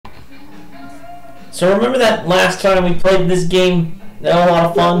So remember that last time we played this game? That was a lot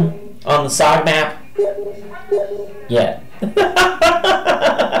of fun on the SOG map? Yeah.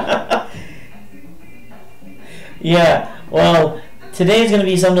 Yeah, well, today's going to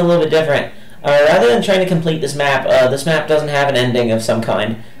be something a little bit different. Rather than trying to complete this map doesn't have an ending of some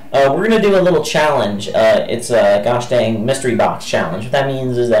kind. We're going to do a little challenge. It's a gosh dang mystery box challenge. What that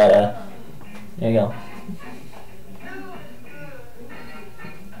means is that, there you go.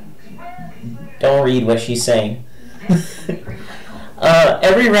 Don't read what she's saying.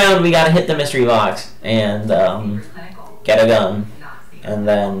 Every round we gotta hit the mystery box and get a gun. And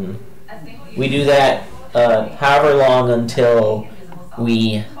then we do that however long until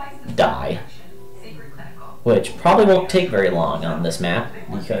we die. Which probably won't take very long on this map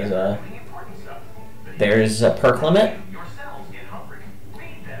because there's a perk limit.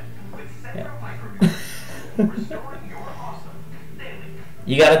 Yeah.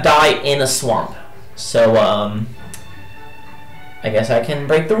 You gotta die in a swamp. So, I guess I can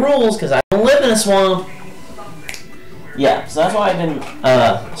break the rules because I don't live in a swamp. Yeah, so that's why I didn't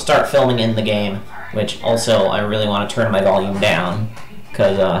start filming in the game, which also I really want to turn my volume down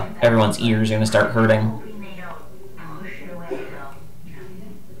because everyone's ears are going to start hurting.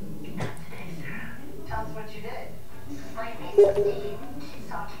 Tell us what you did.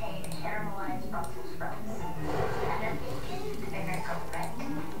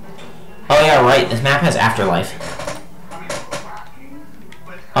 Oh yeah, right, this map has afterlife.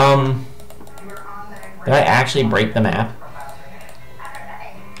 Did I actually break the map?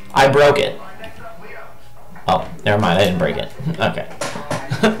 I broke it. Oh, never mind, I didn't break it. Okay.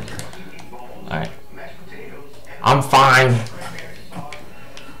 Alright. I'm fine.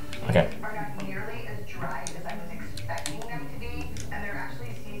 Okay.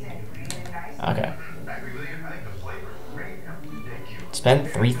 Okay. Spend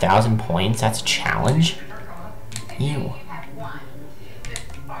 3,000 points? That's a challenge? Ew.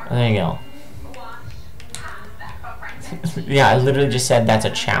 There you go. Yeah, I literally just said that's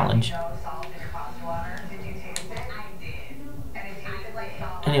a challenge.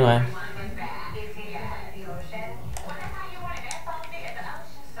 Anyway.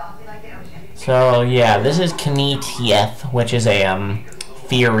 So, yeah, this is Knetieth, which is a,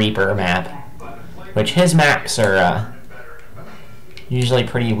 Fear Reaper map. Which his maps are, usually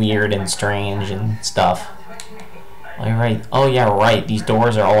pretty weird and strange and stuff. Oh yeah, right. These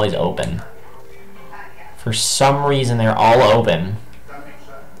doors are always open. For some reason, they're all open.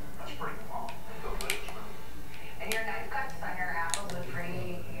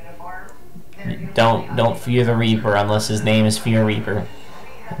 Don't fear the Reaper unless his name is Fear Reaper.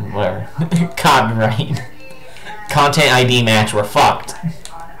 Whatever. Copyright. Content ID match. We're fucked.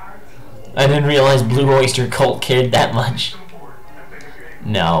 I didn't realize Blue Oyster Cult cared that much.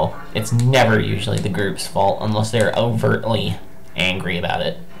 No, it's never usually the group's fault unless they're overtly angry about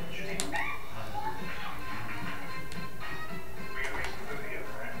it.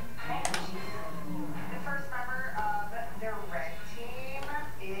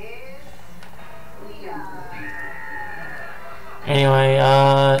 Anyway,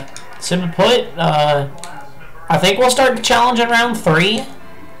 simply put, I think we'll start the challenge in round 3.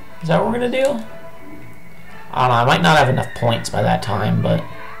 Is that what we're gonna do? I don't know, I might not have enough points by that time, but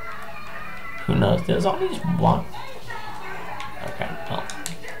who knows? There's all these block. Okay, well.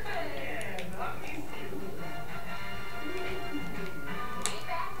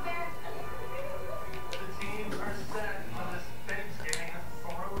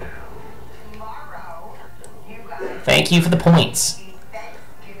 Thank you for the points.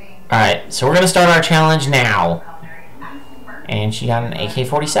 Alright, so we're gonna start our challenge now. And she got an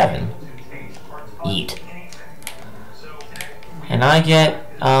AK-47. Eat. And I get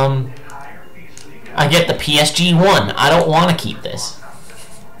the PSG-1. I don't want to keep this.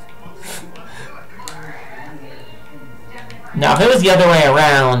 Now, if it was the other way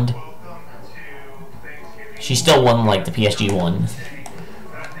around, she still wouldn't like the PSG-1.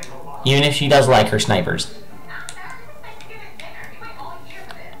 Even if she does like her snipers.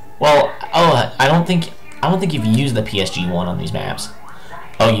 Well, oh, I don't think you've used the PSG-1 on these maps.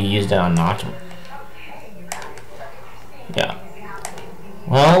 Oh, you used it on Knocked. Yeah.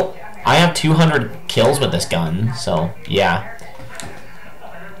 Well, I have 200 kills with this gun, so yeah.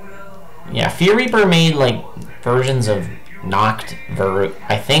 Yeah, Fear Reaper made like versions of Knocked,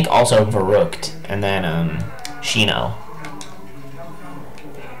 I think also Verrucht, and then Shino.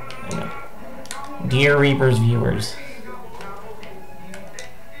 Dear Reaper's viewers,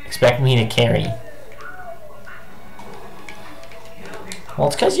 expect me to carry. Well,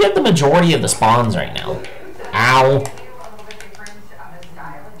 it's because you have the majority of the spawns right now. Ow.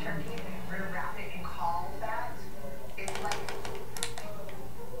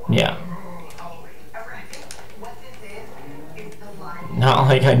 Yeah. Not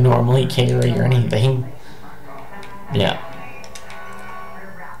like I normally carry or anything. Yeah.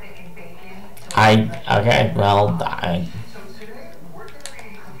 Okay, well,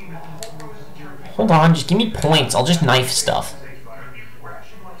 hold on, just give me points. I'll just knife stuff.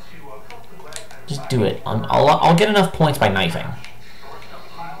 Just do it. I'll get enough points by knifing.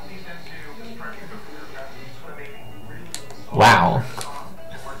 Wow.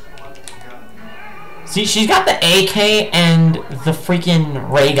 See, she's got the AK and the freaking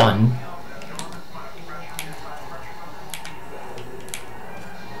ray gun.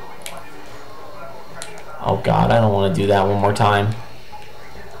 Oh god, I don't want to do that one more time.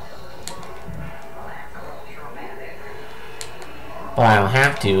 But I don't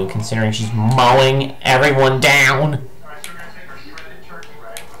have to, considering she's mowing everyone down.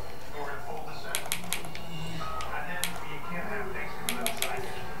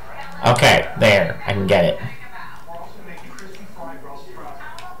 Okay, there. I can get it.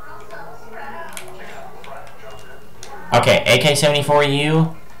 Okay,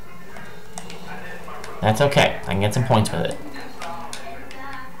 AK-74U. That's okay. I can get some points with it.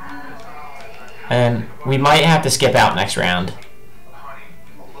 And we might have to skip out next round.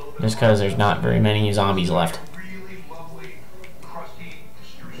 Just because there's not very many zombies left.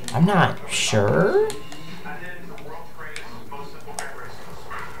 I'm not sure.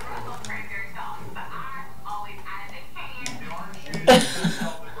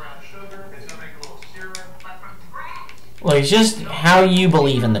 Well, it's just how you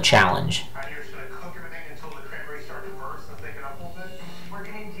believe in the challenge.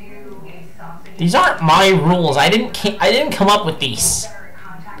 These aren't my rules. I didn't come up with these.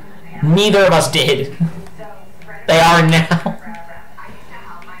 Neither of us did. They are now.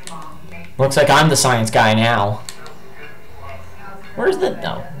 Looks like I'm the science guy now. Where's the...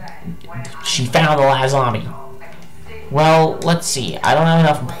 No. She found the last zombie. Well, let's see. I don't have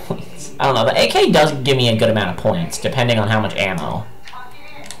enough points. I don't know. The AK does give me a good amount of points, depending on how much ammo.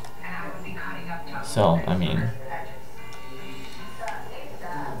 So, I mean...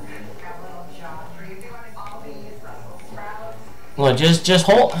 Look, just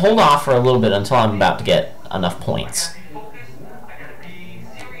hold off for a little bit until I'm about to get enough points.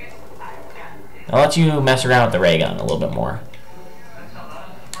 I'll let you mess around with the ray gun a little bit more.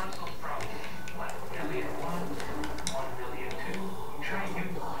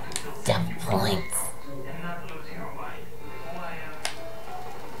 Some points.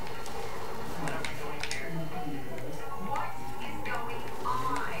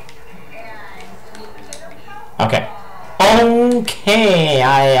 Okay. Okay,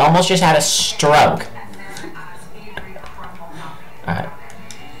 I almost just had a stroke. Alright.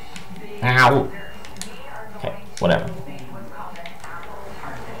 Ow. Okay, whatever.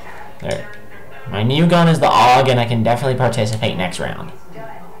 There. My new gun is the AUG, and I can definitely participate next round.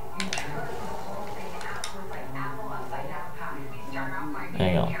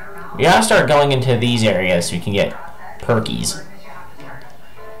 There you go. We gotta start going into these areas so we can get perkies.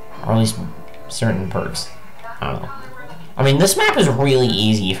 Or at least certain perks. I don't know. I mean, this map is really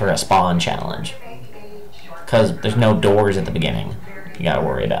easy for a spawn challenge. Because there's no doors at the beginning you gotta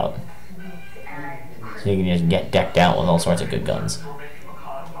worry about. So you can just get decked out with all sorts of good guns.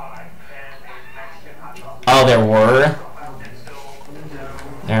 Oh, there were?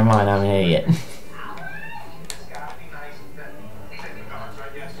 Never mind, I'm an idiot.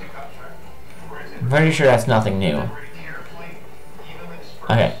 I'm pretty sure that's nothing new.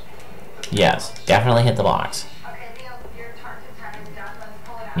 Okay. Yes, definitely hit the box.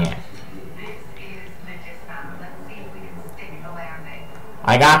 Yeah.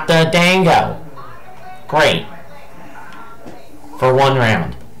 I got the dango. Great. For one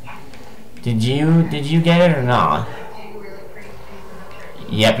round. Did you get it or not?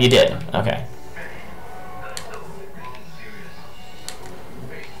 Yep, you did. Okay.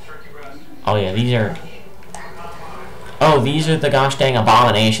 Oh yeah, these are... Oh, these are the gosh dang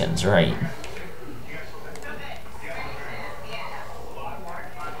abominations, right.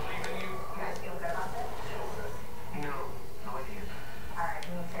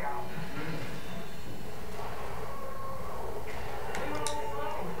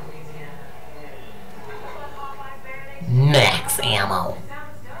 Max ammo.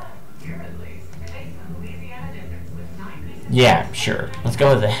 Yeah, sure. Let's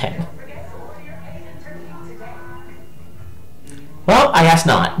go with that. Well, I guess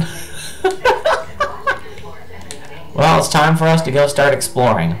not. Well, it's time for us to go start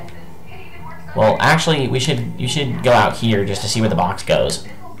exploring. Well, actually, you should go out here just to see where the box goes.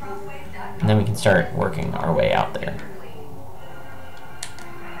 And then we can start working our way out there.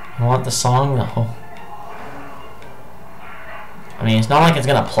 I want the song though. I mean, it's not like it's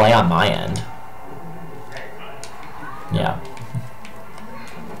gonna play on my end. Yeah.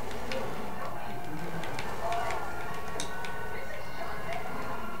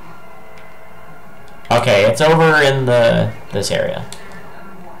 Okay, it's over in this area.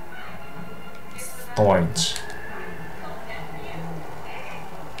 Thorns.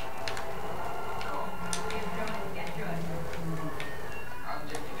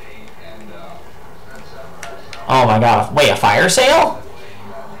 Oh my god. Wait, a fire sale?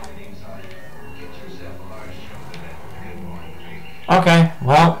 Okay,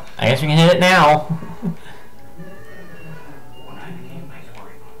 well, I guess we can hit it now.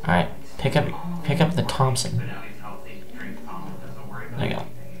 Alright, pick up the Thompson. There you go.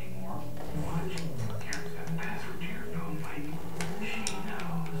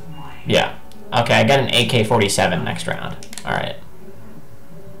 Yeah. Okay, I got an AK-47 next round. Alright.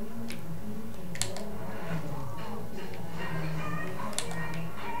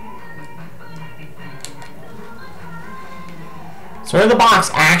 So where the box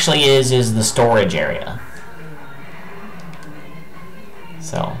actually is the storage area.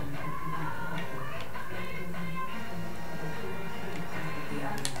 So.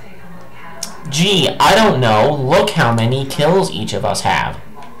 Gee, I don't know. Look how many kills each of us have.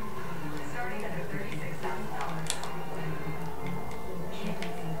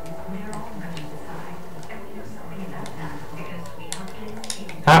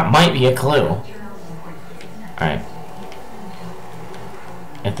 That might be a clue. Alright.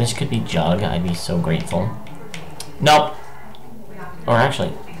 If this could be Jug, I'd be so grateful. Nope. Or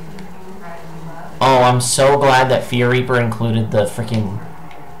actually... Oh, I'm so glad that Fear Reaper included the freaking...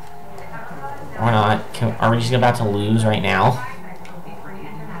 Or not. Are we just about to lose right now?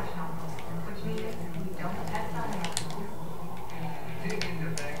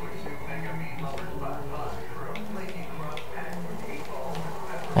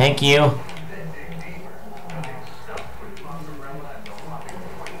 Thank you.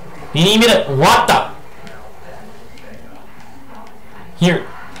 You need me to... What the... Here.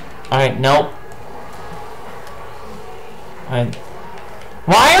 Alright, nope. Alright.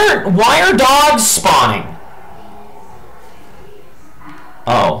 Why are dogs spawning?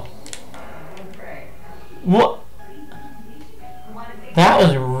 Oh. What? That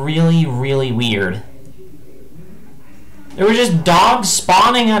was really, really weird. There were just dogs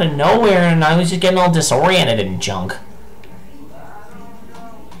spawning out of nowhere and I was just getting all disoriented and junk.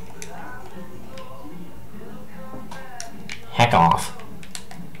 Heck off.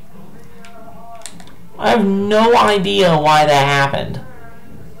 I have no idea why that happened.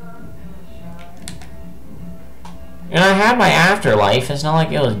 And I had my afterlife, it's not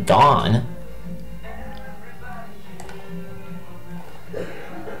like it was gone.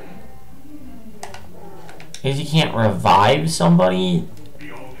 Because you can't revive somebody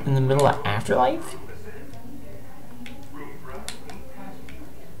in the middle of afterlife?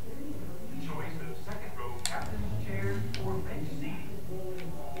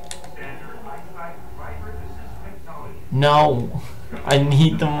 No, I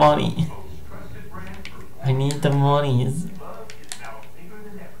need the money. I need the money.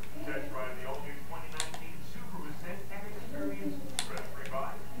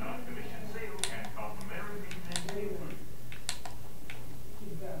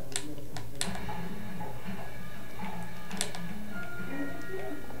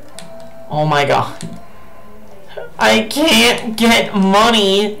 Oh my god. I can't get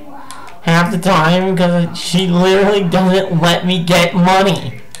money half the time because she literally doesn't let me get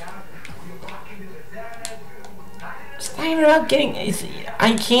money. It's not even about getting...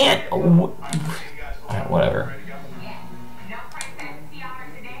 I can't... Alright, whatever.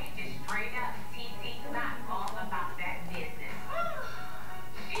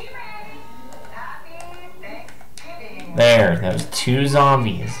 There, that was 2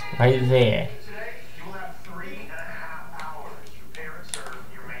 zombies right there.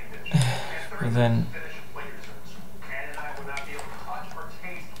 And then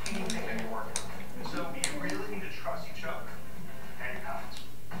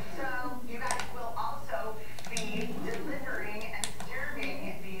you guys will also be delivering and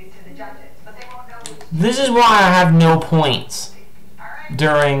serving these to the judges, but they won't know which. This is why I have no points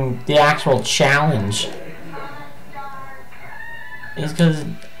during the actual challenge. Is because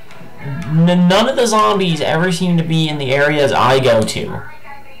none of the zombies ever seem to be in the areas I go to.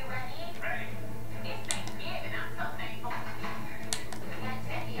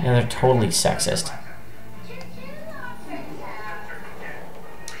 Yeah, they're totally sexist.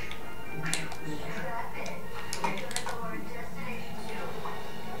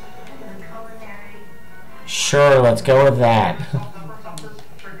 Sure, let's go with that.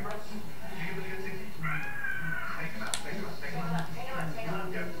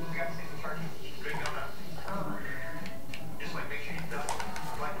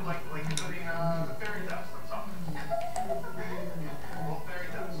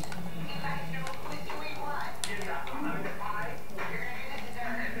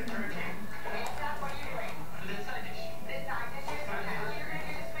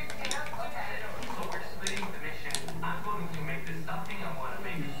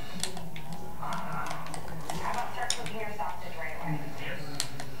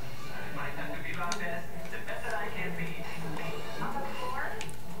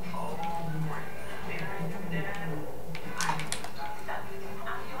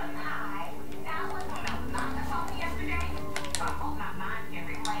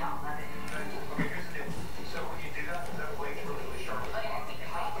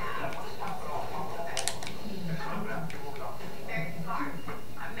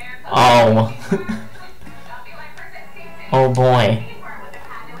 Oh. Oh boy.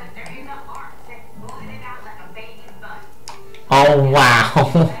 Oh wow.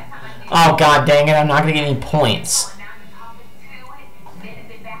 Oh god dang it, I'm not gonna get any points.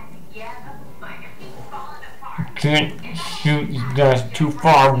 Can't shoot, you guys too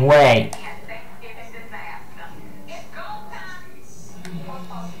far away.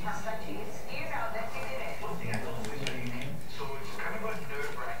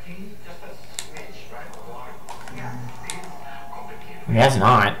 That's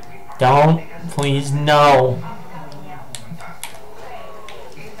not. Don't. Please, no.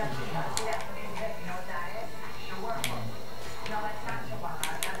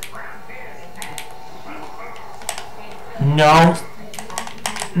 No.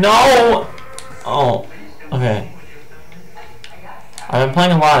 No! Oh. Okay. I've been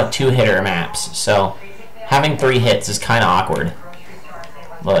playing a lot of two-hitter maps, so having 3 hits is kind of awkward.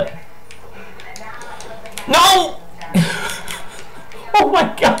 But... No! Oh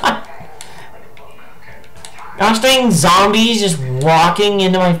my god! Gosh dang zombies just walking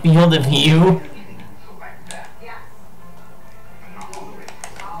into my field of view.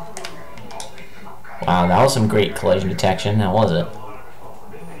 Wow, that was some great collision detection, now was it?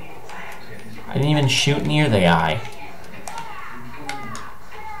 I didn't even shoot near the guy.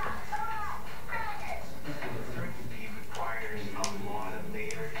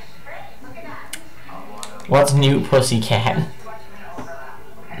 What's new, pussycat?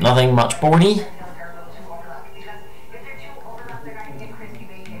 Nothing much, 40?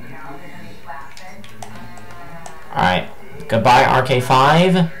 Alright. Goodbye,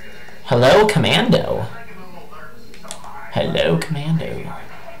 RK5. Hello, Commando. Hello, Commando.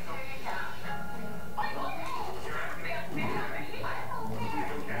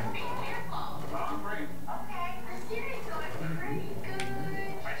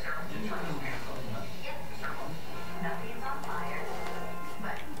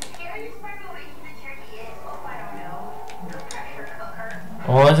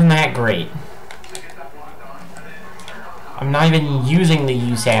 Well, isn't that great? I'm not even using the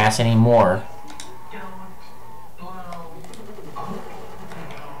USAS anymore.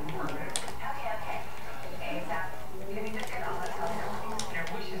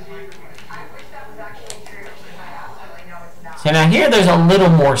 So now here there's a little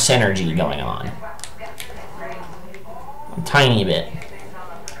more synergy going on. A tiny bit.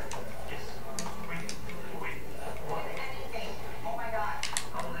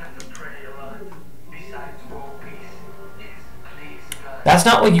 That's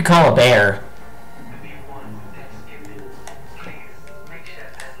not what you call a bear.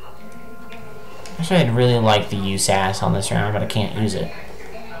 Actually, I'd really like the USAS on this round, but I can't use it.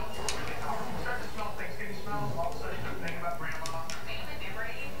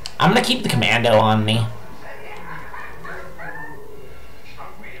 I'm gonna keep the Commando on me.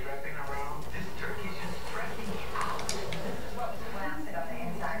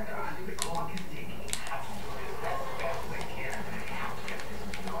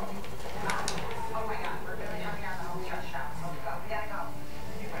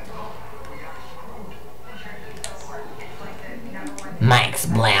 Max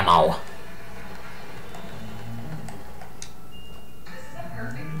Blammo.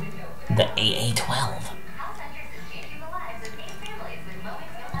 The AA-12.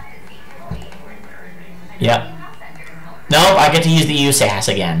 Yep. Nope, I get to use the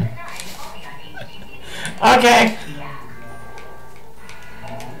USAS again. Okay.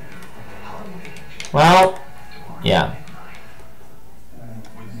 Well, yeah.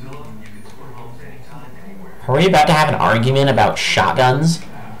 Are we about to have an argument about shotguns?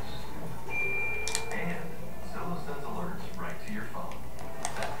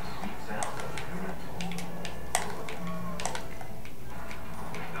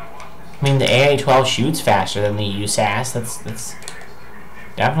 I mean, the AA-12 shoots faster than the USAS. That's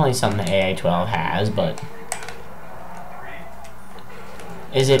definitely something the AA-12 has, but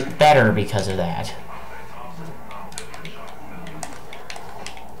is it better because of that?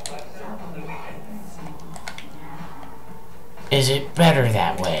 Is it better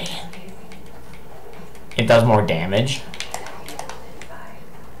that way? It does more damage.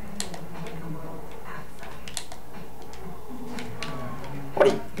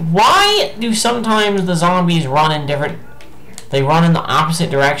 Why do sometimes the zombies run in different... They run in the opposite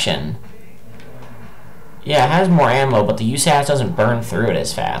direction? Yeah, it has more ammo, but the USAS doesn't burn through it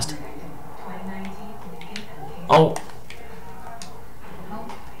as fast. Oh.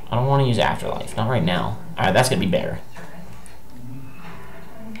 I don't want to use Afterlife. Not right now. Alright, that's going to be better.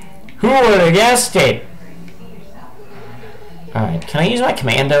 Who would have guessed it? Alright, can I use my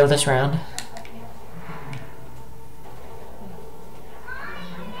commando this round?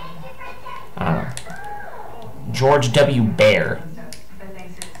 I don't know. George W. Bear.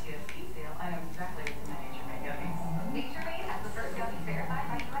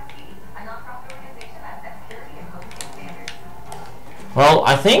 Well,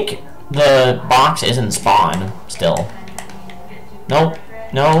 I think the box isn't spawn still. Nope.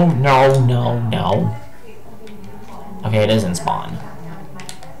 No, no, no, no. Okay, it is in spawn.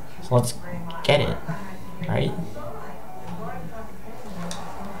 So let's get it, right?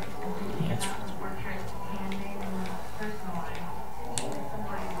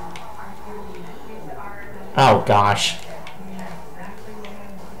 Oh gosh.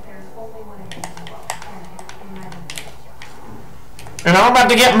 And I'm about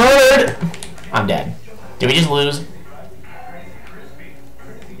to get murdered! I'm dead. Did we just lose?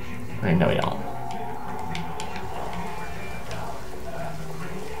 No, we don't.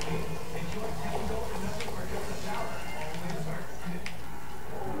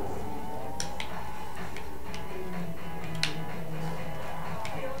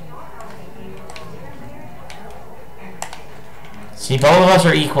 See, both of us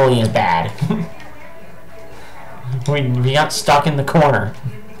are equally as bad. we got stuck in the corner.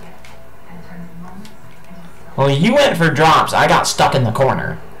 Well, you went for drops. I got stuck in the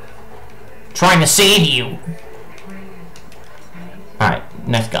corner. Trying to save you. Alright,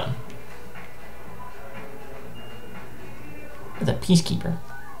 next gun. The Peacekeeper.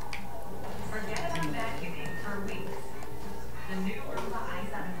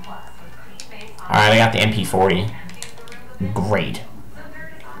 Alright, I got the MP40. Great.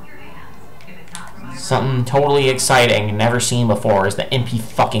 Something totally exciting, never seen before, is the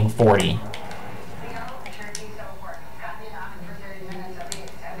MP-40.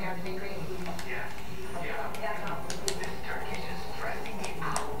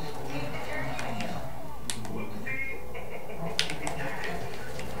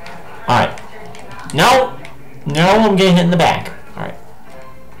 Alright. No! No, I'm getting hit in the back. Alright.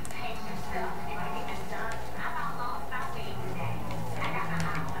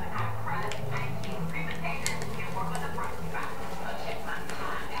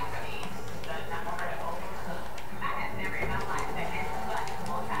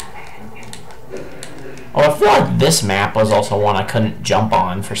 Oh, I feel like this map was also one I couldn't jump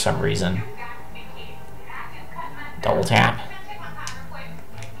on for some reason. Double tap.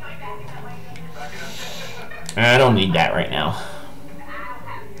 I don't need that right now.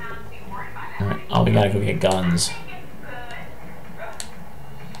 Alright, oh, we gotta go get guns.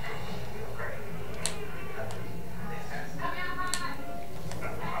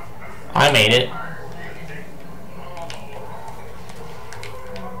 I made it.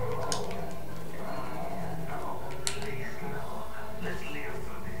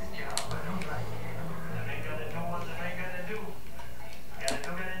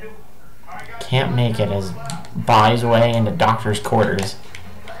 Can't make it as buys way into doctor's quarters.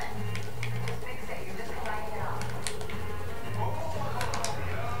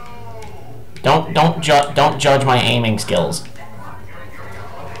 Don't judge my aiming skills.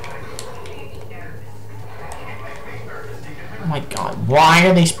 Oh my god, why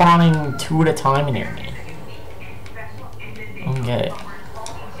are they spawning two at a time near me? I don't get it.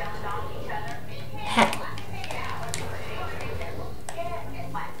 Heck.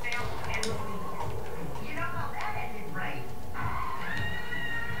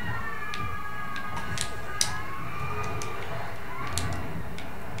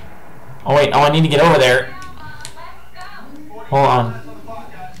 Oh wait, oh I need to get over there. Hold on.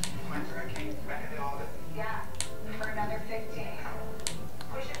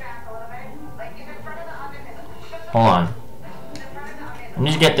 Hold on. Let me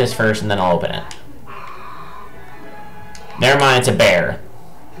just get this first and then I'll open it. Never mind, it's a bear.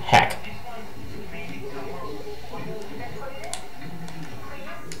 Heck.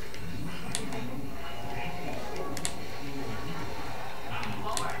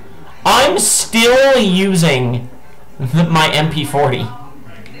 I'm still using my MP40.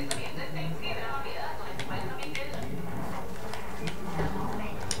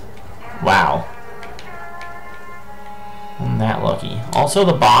 Wow. I'm that lucky. Also,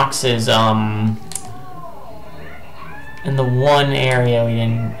 the box is in the one area we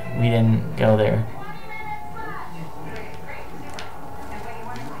didn't go there.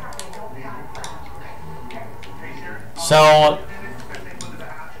 So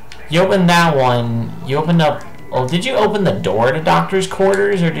you opened that one. You opened up. Oh, did you open the door to doctor's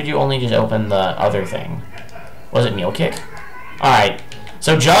quarters, or did you only just open the other thing? Was it meal kick? All right.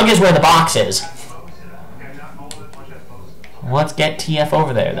 So Jug is where the box is. Let's get TF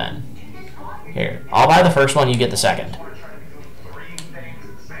over there then. Here, I'll buy the first one. You get the second.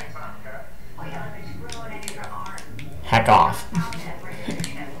 Heck off.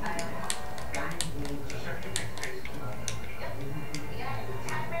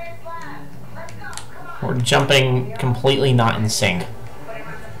 We're jumping completely not in sync.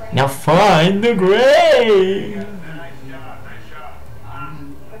 Now find the grave!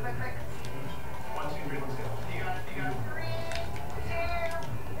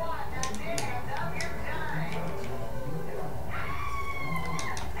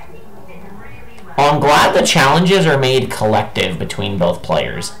 Well, I'm glad the challenges are made collective between both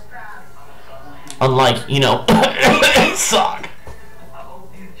players. Unlike, you know, suck.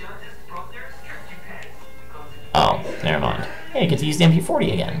 Oh, never mind. Hey, I get to use the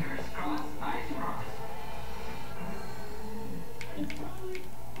MP40 again.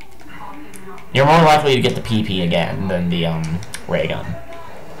 You're more likely to get the PP again than the ray gun.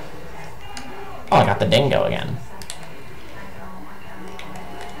 Oh, I got the dingo again.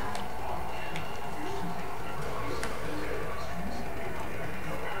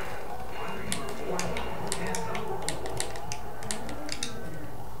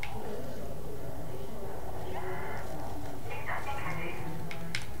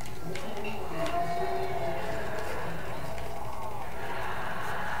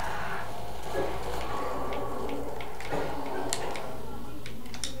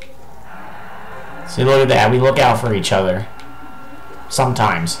 See, look at that. We look out for each other.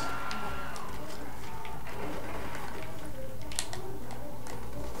 Sometimes.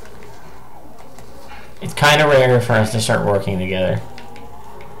 It's kind of rare for us to start working together.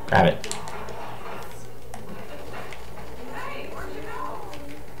 Grab it.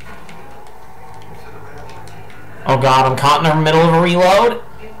 Oh god, I'm caught in the middle of a reload.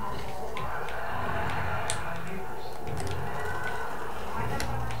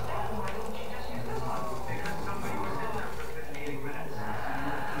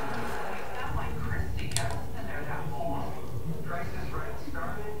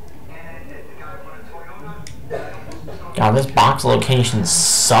 God, this box location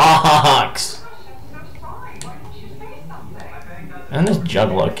sucks. And this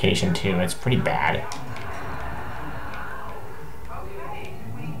jug location too, it's pretty bad.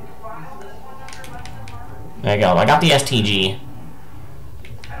 There you go, I got the STG.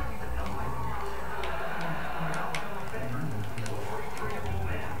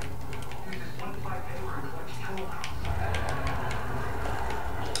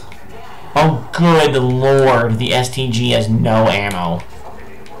 Oh, good lord, the STG has no ammo.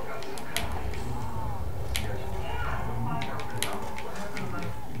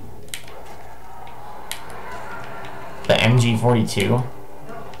 The MG42? Well,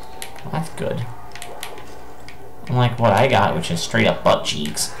 that's good. Unlike what I got, which is straight up butt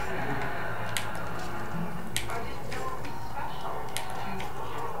cheeks.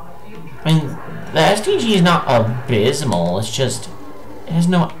 I mean, the STG is not abysmal, it's just, it has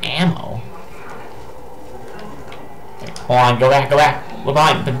no ammo. Hold on, go back, go back. We're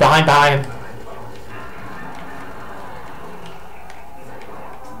behind.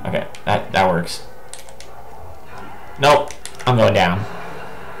 Okay, that works. Nope, I'm going down.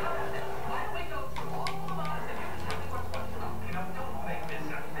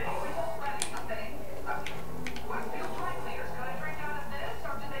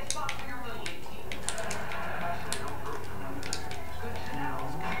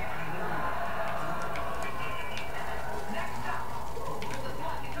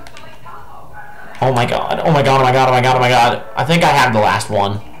 Oh my god, oh my god, oh my god, oh my god, oh my god. I think I have the last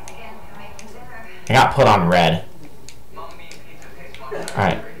one. I got put on red.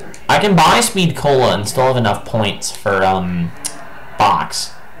 Alright. I can buy speed cola and still have enough points for,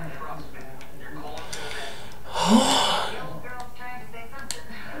 box.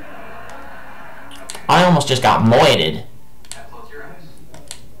 I almost just got moited.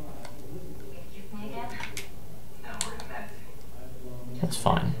 That's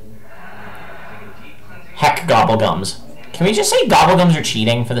fine. gobblegums. Can we just say gobblegums are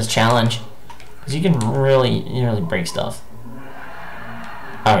cheating for this challenge? Because you can really break stuff.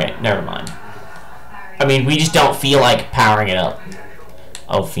 Okay, never mind. I mean, we just don't feel like powering it up.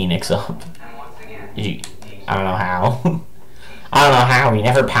 Oh, Phoenix up. I don't know how. I don't know how. We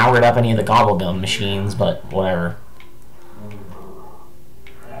never powered up any of the gobblegum machines, but whatever.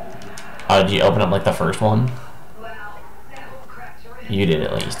 Oh, did you open up like the first one? You did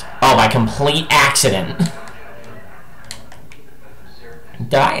at least. Oh, by complete accident.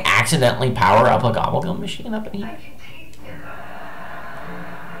 Did I accidentally power up a gobblegum machine up in here?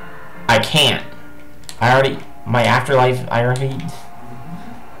 I can't. I already... My afterlife... I already...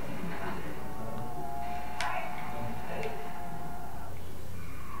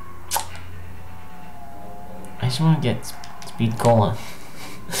 I just want to get speed cola.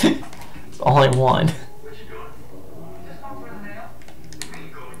 That's all I want.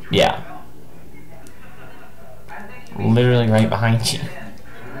 Yeah. Literally right behind you.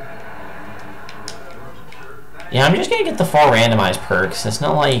 Yeah, I'm just gonna get the 4 randomized perks. It's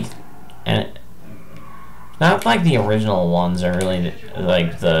not like... not like the original ones are really...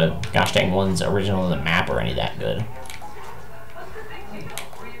 Like the gosh dang ones original to the map or any that good.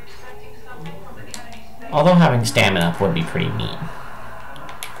 Although having stamina up would be pretty neat.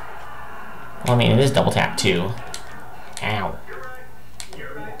 Well, I mean, it is double tap too. Ow.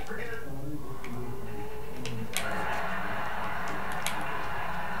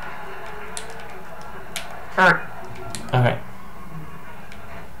 Okay.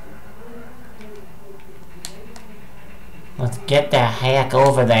 Let's get the heck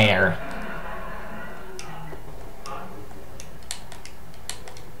over there.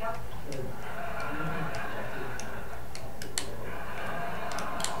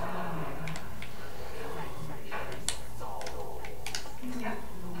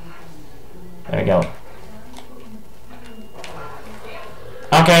 There we go.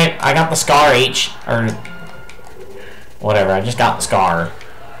 Okay, I got the Scar H, or whatever, I just got the Scar.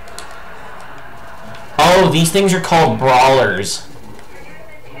 Oh, these things are called brawlers.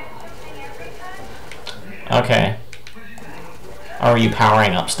 Okay. Are you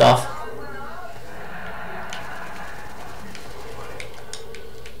powering up stuff?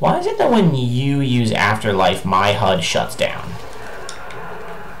 Why is it that when you use Afterlife, my HUD shuts down?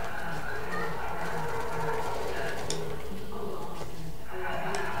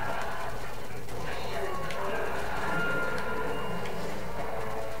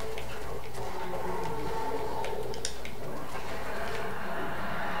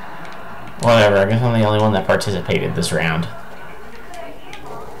 Whatever, I guess I'm the only one that participated this round.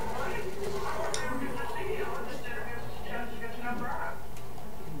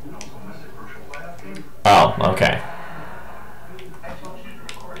 Oh, okay.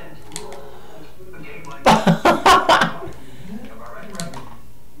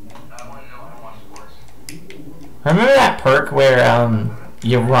 Remember that perk where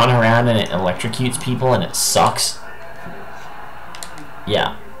you run around and it electrocutes people and it sucks?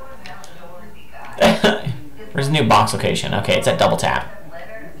 Yeah. Where's the new box location? Okay, it's at double tap.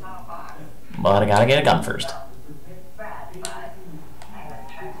 But I gotta get a gun first.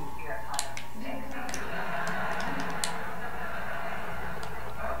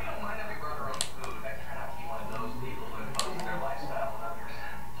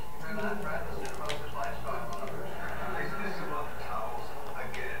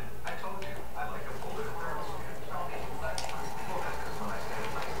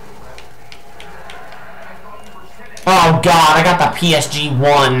 Oh god, I got the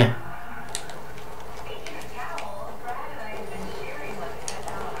PSG-1.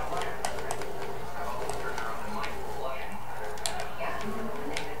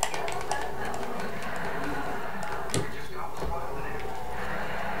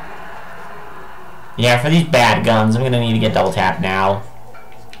 Yeah, for these bad guns, I'm gonna need to get double tap now.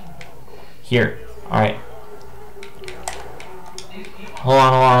 Here. Alright. Hold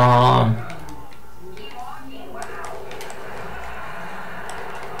on, hold on, hold on.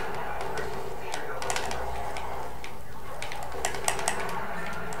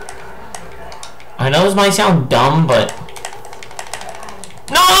 I know this might sound dumb, but...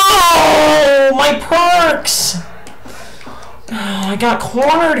 No! My perks! I got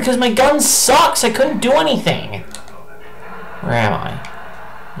cornered because my gun sucks. I couldn't do anything. Where am I?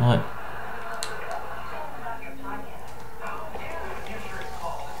 What?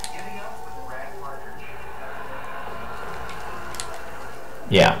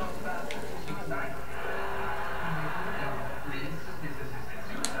 Yeah.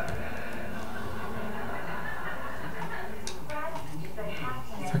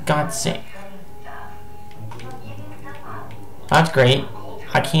 For God's sake. that's great.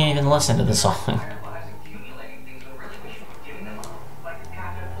 I can't even listen to the song.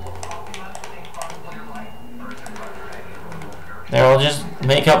 There, we'll just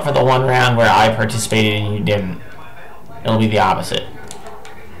make up for the one round where I participated and you didn't. It'll be the opposite.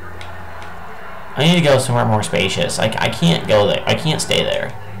 I need to go somewhere more spacious. I can't go there. I can't stay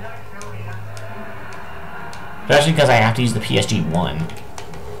there. Especially because I have to use the PSG-1.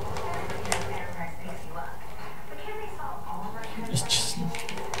 Just...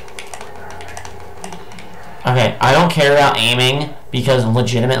 Okay, I don't care about aiming because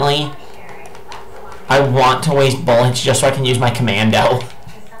legitimately I want to waste bullets just so I can use my commando.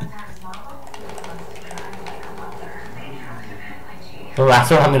 So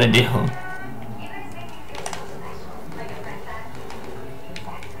that's what I'm gonna do.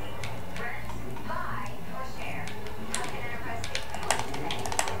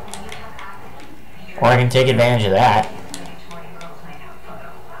 Or I can take advantage of that.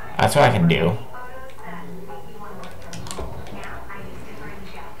 That's what I can do.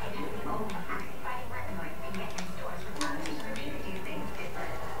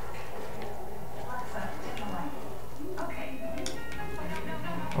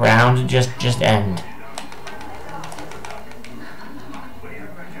 Round just end.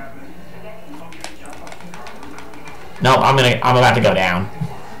 No, I'm about to go down.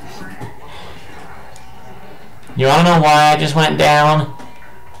 You wanna know why I just went down?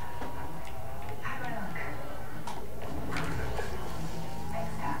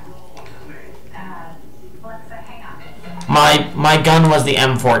 My gun was the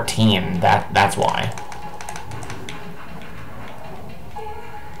M14. That's why.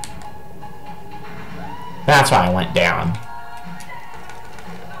 That's why I went down.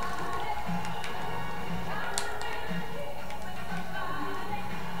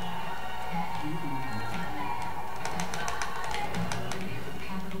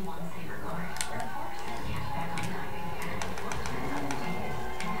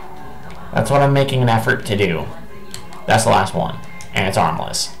 That's what I'm making an effort to do. That's the last one. And it's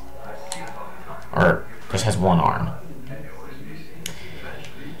armless. Or just has one arm.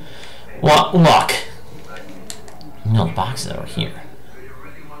 Well, look. No, the box is over here.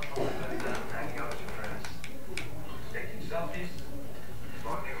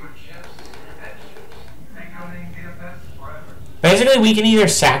 Basically, we can either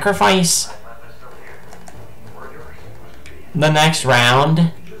sacrifice the next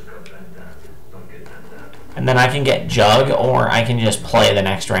round, and then I can get Jug, or I can just play the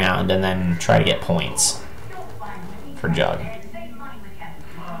next round and then try to get points for Jug.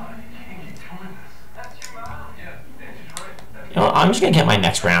 You know, I'm just going to get my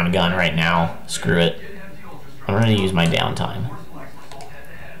next round gun right now. Screw it. I'm going to use my downtime.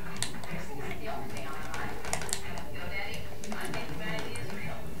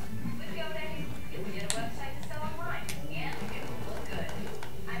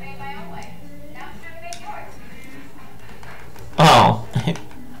 Oh.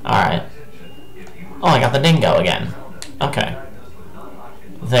 Alright. Oh, I got the dingo again. Okay.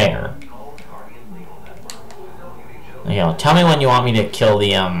 There. There you go. Tell me when you want me to kill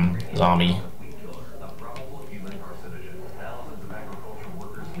the, zombie.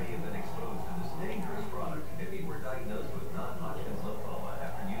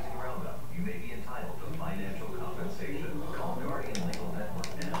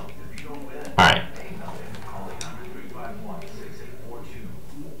 Alright.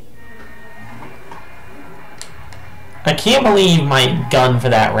 I can't believe my gun for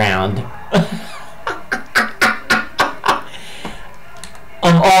that round.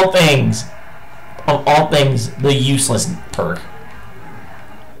 Of all things, the useless perk.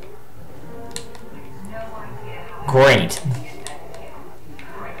 Great.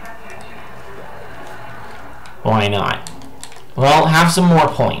 Why not? Well, have some more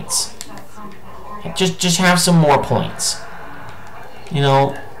points. Just have some more points. You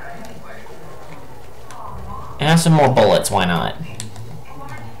know, and have some more bullets, why not?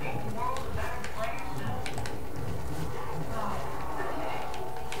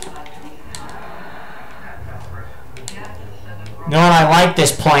 You know what, I like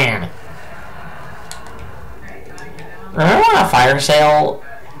this plan. Remember on a fire sale,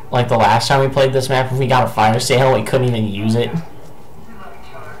 like the last time we played this map, if we got a fire sale, we couldn't even use it?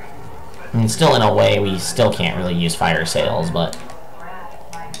 I mean, still in a way, we still can't really use fire sales, but...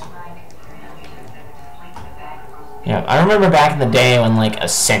 Yeah, I remember back in the day when, like,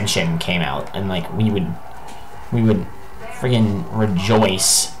 Ascension came out, and, like, we would friggin'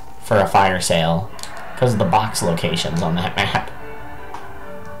 rejoice for a fire sale, because of the box locations on that map.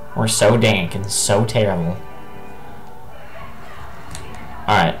 Were so dank and so terrible.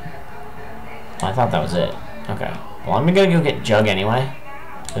 Alright. Well, I thought that was it. Okay. Well, I'm gonna go get Jug anyway.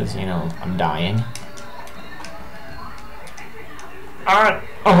 Because, you know, I'm dying. Alright.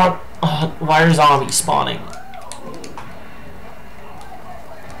 Why are zombies spawning?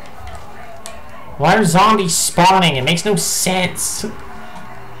 Why are zombies spawning? It makes no sense. It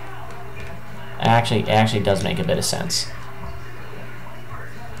actually does make a bit of sense.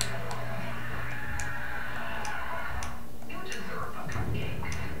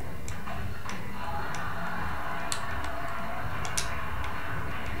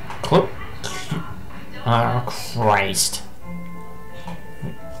 Clip. Oh, Christ.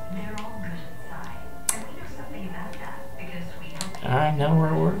 I know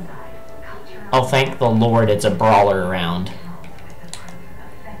where we're... Oh, thank the Lord it's a brawler around.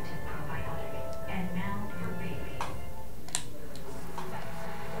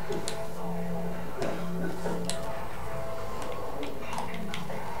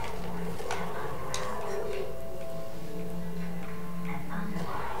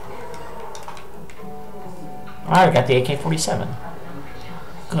 Alright, I got the AK-47.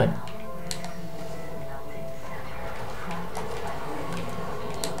 Good.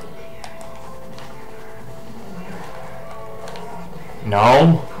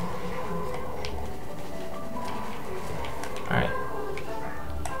 No. Alright.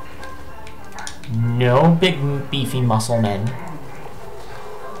 No big beefy muscle men.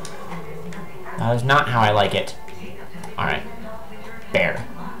 That is not how I like it. Alright. Bear.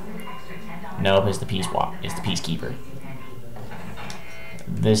 Nope, it's the peacekeeper.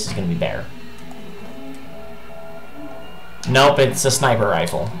 This is gonna be Bear. Nope, it's a sniper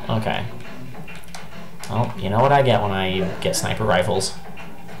rifle. Okay. Well, you know what I get when I get sniper rifles.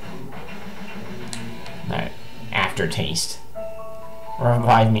 Alright. Aftertaste.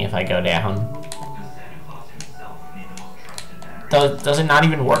 Revive me if I go down. Does it not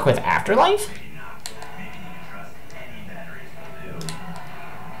even work with Afterlife?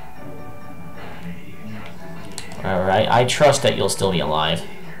 Alright, I trust that you'll still be alive.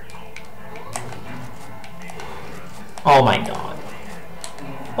 Oh my god.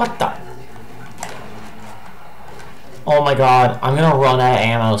 What the? Oh my god, I'm gonna run out of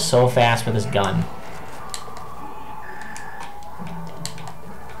ammo so fast with this gun.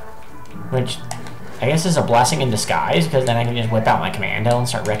 Which, I guess is a blessing in disguise, because then I can just whip out my commando and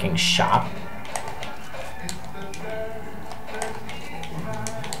start wrecking shop.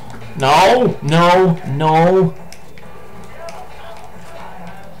 No! No! No!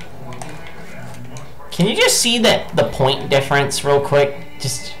 Can you just see that the point difference real quick?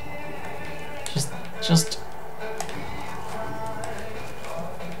 Just...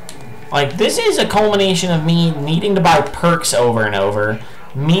 Like, this is a culmination of me needing to buy perks over and over.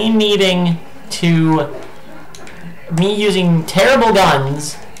 Me using terrible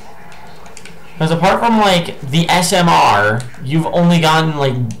guns. Because apart from, like, the SMR, you've only gotten,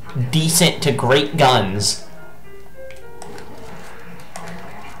 like, decent to great guns.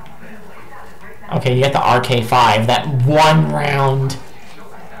 Okay, you get the RK5, that one round.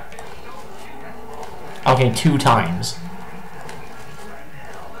 Okay, 2 times.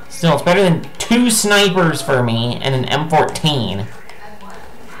 Still, it's better than 2 snipers for me and an M14.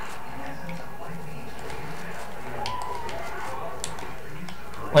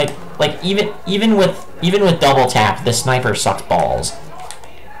 Like even with double tap, the sniper sucks balls.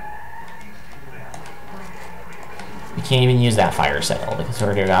 We can't even use that fire sale because we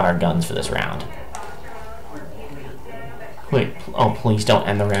already got our guns for this round. Wait, oh please don't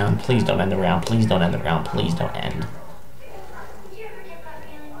end the round. Please don't end the round. Please don't end the round. Please don't end.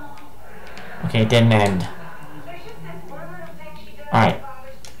 Okay, it didn't end. Alright.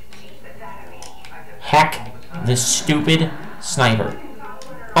 Heck this stupid sniper.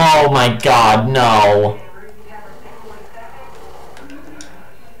 Oh my god, no.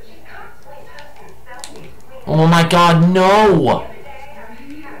 Oh my god, no.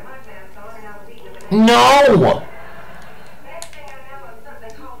 No!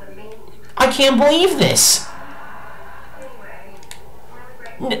 I can't believe this.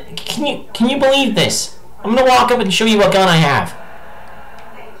 Can you believe this? I'm gonna walk up and show you what gun I have.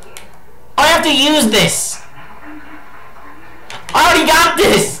 I have to use this. I already got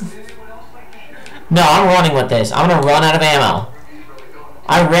this. No, I'm running with this. I'm gonna run out of ammo.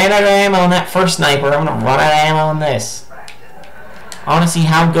 I ran out of ammo on that first sniper. I'm gonna run out of ammo on this. I wanna see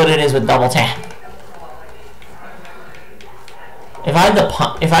how good it is with double tap. If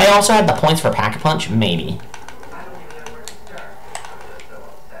I also had the points for Pack-a-Punch, maybe.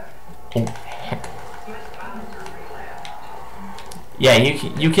 Oh heck. Yeah,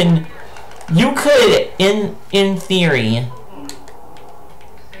 you could in theory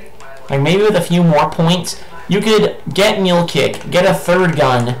Like, maybe with a few more points, you could get Mule Kick, get a third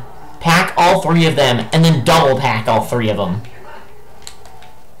gun, pack all 3 of them, and then double pack all 3 of them.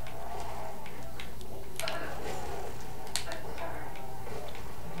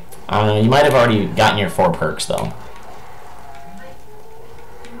 I don't know, you might have already gotten your 4 perks, though.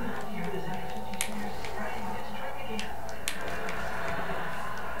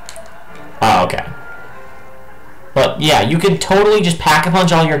 Oh, okay. But, yeah, you could totally just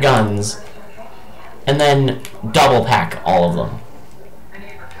pack-a-punch all your guns, and then double pack all of them.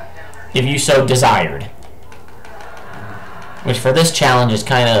 If you so desired. Which, for this challenge, is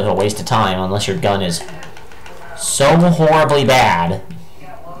kind of a waste of time, unless your gun is so horribly bad.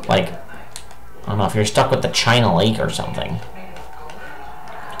 Like, I don't know, if you're stuck with the China Lake or something.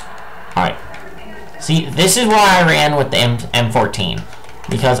 Alright. See, this is why I ran with the M14.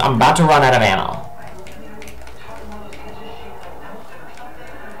 Because I'm about to run out of ammo.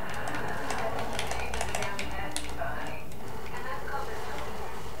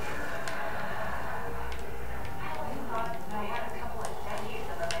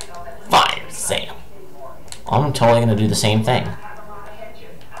 Fire sale. I'm totally going to do the same thing.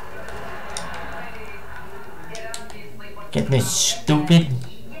 Get this stupid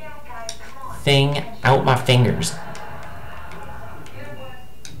thing out my fingers.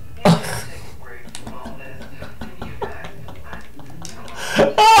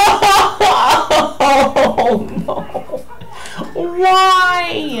 Oh no!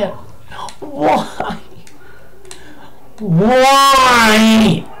 Why? Why?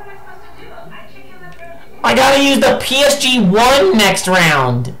 Why? I gotta use the PSG-1 next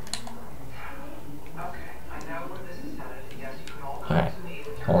round. Alright,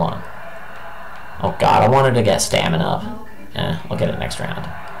 hold on. Oh god, I wanted to get stamina up. I'll get it next round.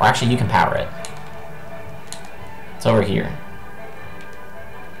 Or actually, you can power it. It's over here.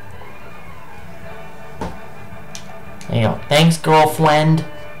 There you go. Thanks, girlfriend.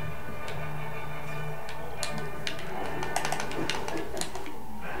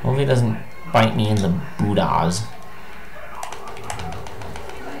 Hopefully it doesn't bite me in the boodas.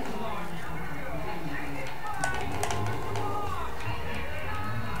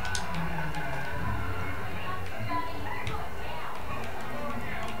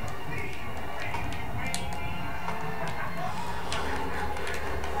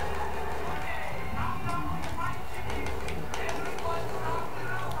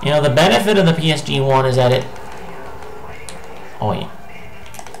 You know, the benefit of the PSG-1 is that it... Oh, wait.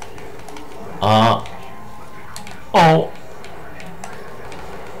 Oh.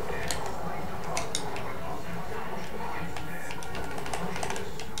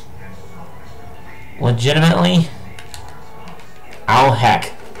 Legitimately? Oh,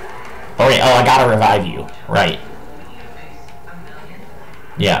 heck. Oh, wait. Oh, I gotta revive you. Right.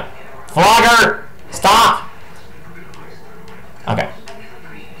 Yeah. Flogger! Stop! Okay.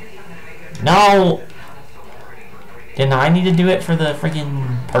 No! Didn't I need to do it for the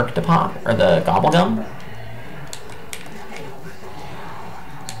freaking perk to pop? Or the gobblegum?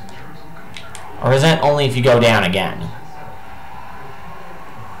 Or is that only if you go down again?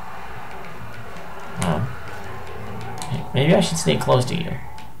 Oh. Maybe I should stay close to you.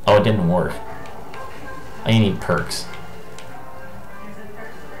 Oh, it didn't work. I need perks.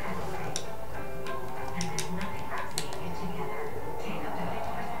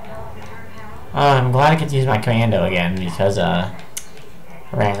 I'm glad I could use my commando again because ran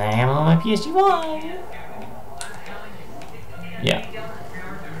out of ammo on my PSG-1. Yeah.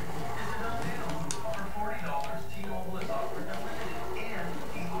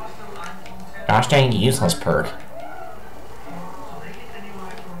 Gosh dang useless perk.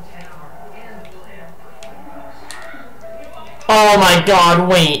 Oh my god,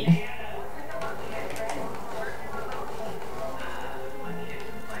 wait.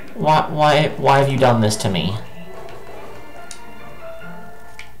 Why have you done this to me?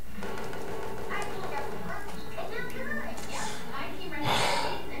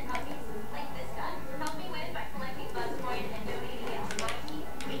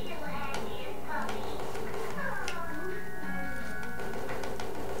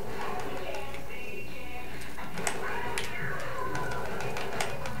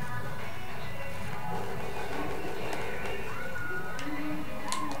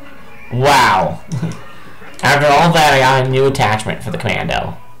 Wow. After all that, I got a new attachment for the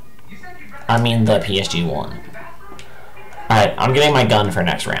commando. I mean the PSG-1. Alright, I'm getting my gun for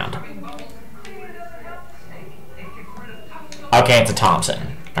next round. Okay, it's a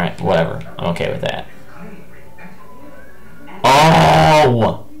Thompson. Alright, whatever. I'm okay with that.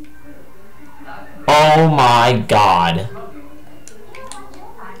 Oh! Oh my god.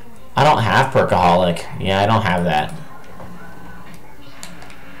 I don't have Perkaholic. Yeah, I don't have that.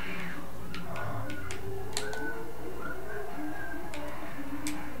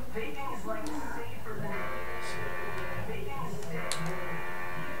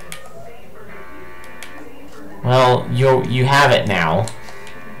 Well, you have it now.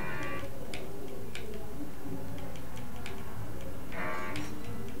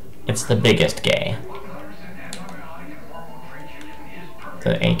 It's the biggest gay.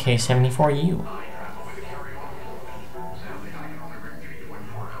 The AK-74U.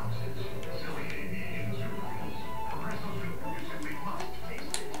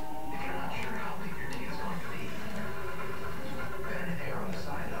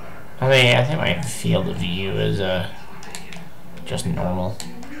 I mean, I think my field of view is just normal.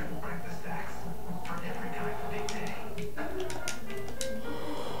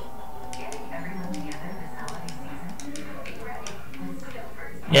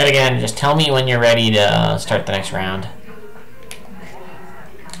 Yet again, just tell me when you're ready to start the next round.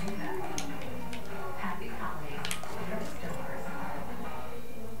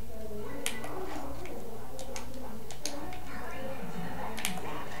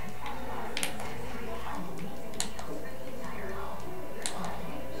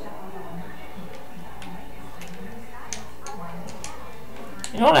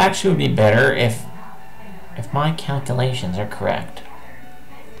 You know what actually would be better if my calculations are correct.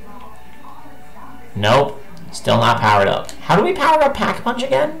 Nope, still not powered up. How do we power up Pack-a-Punch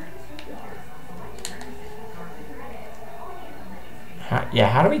again?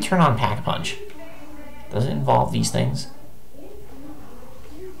 How do we turn on Pack-a-Punch? Does it involve these things?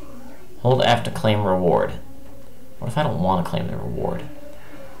 Hold F to claim reward. What if I don't want to claim the reward?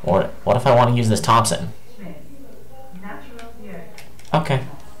 Or what if I want to use this Thompson? Okay.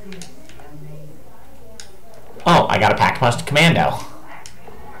 Oh, I got a Pack-a-Punch to Commando.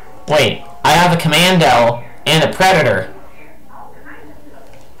 Wait, I have a Commando and a Predator.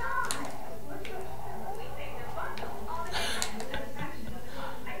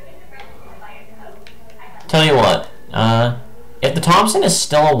 Tell you what, if the Thompson is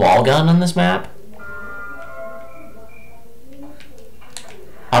still a wall gun on this map,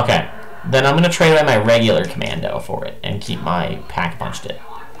 okay, then I'm gonna trade away my regular Commando for it and keep my Pack-a-Punched it.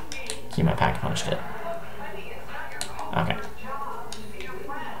 Okay.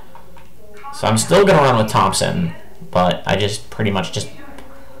 So I'm still gonna run with Thompson, but I pretty much just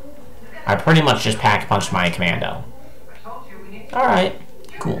Pack-a-Punched my Commando. Alright,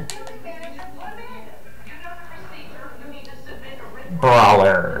 cool.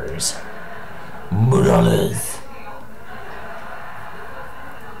 Brawlers.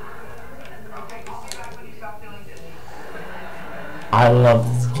 I love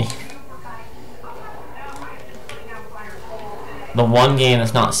this game. The one game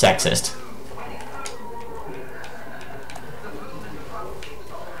that's not sexist.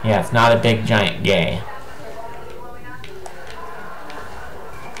 Yeah, it's not a big giant gay.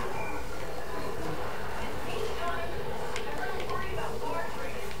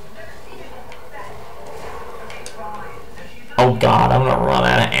 Oh god, I'm gonna run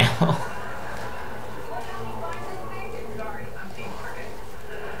out of ammo.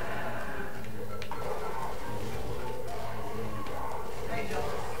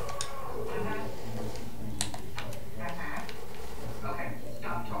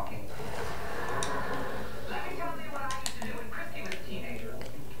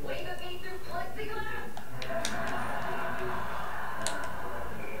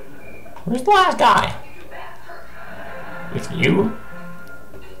 Where's the last guy? With you?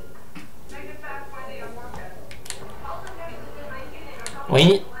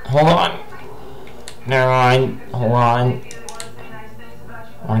 Wait, hold on. Never mind, hold on.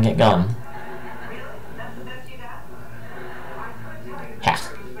 I wanna get gun.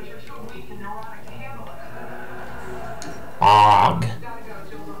 Ha. Og.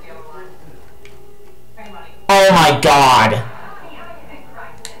 Oh my god!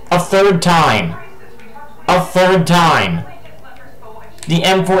 A third time! A third time! The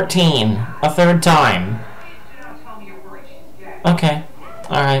M14! A third time! Okay.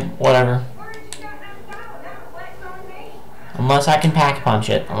 Alright, whatever. Unless I can Pack-a-Punch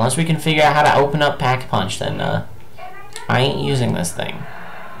it. Unless we can figure out how to open up Pack-a-Punch, then, I ain't using this thing.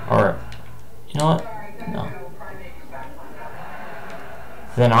 Or, you know what? No.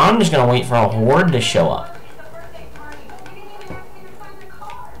 Then I'm just gonna wait for a horde to show up.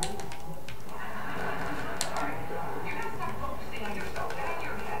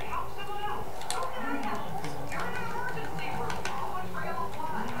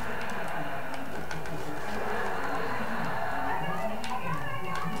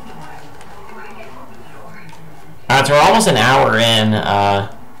 Alright, so we're almost an hour in.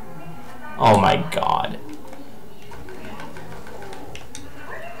 Oh my god.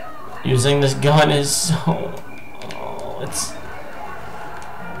 Using this gun is so... Oh,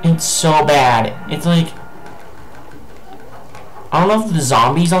 it's so bad. It's like... I don't know if the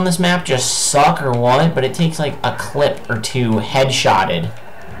zombies on this map just suck or what, but it takes like a clip or two headshotted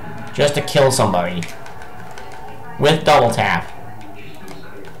just to kill somebody. With double tap.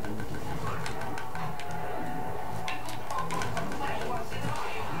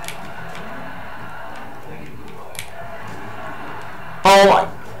 Oh my...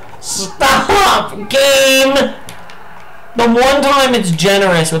 Stop, game! The one time it's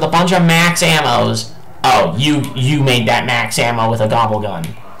generous with a bunch of max ammos. Oh, you made that max ammo with a gobble gun.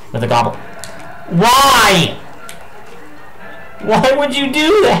 With a gobble... Why? Why would you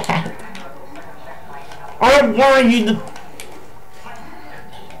do that? Why are you the...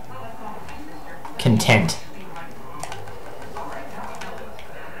 Content.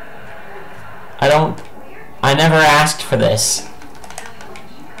 I never asked for this.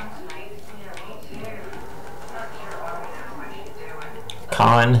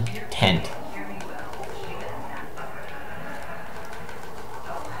 Content.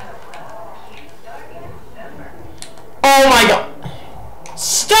 Oh my god!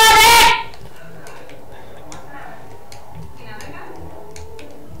 Stop it!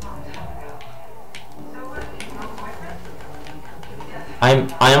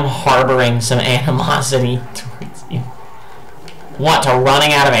 I am harboring some animosity towards you. What, to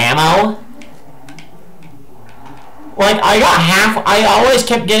running out of ammo? Like, I always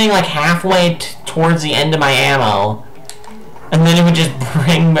kept getting like halfway towards the end of my ammo. And then it would just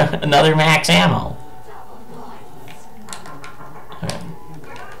bring another max ammo. Okay.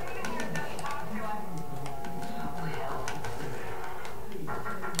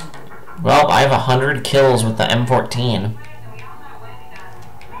 Well, I have 100 kills with the M14.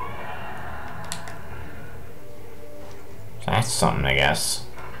 That's something, I guess.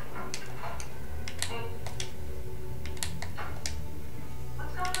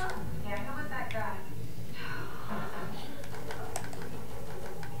 What's going on? Yeah, who was that guy?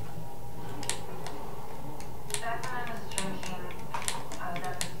 Back when I was drinking, I was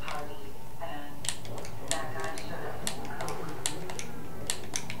at this party, and that guy showed up with coke.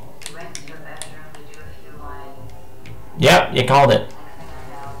 He went to your bedroom to do a few lines. Yep, you called it. Next thing I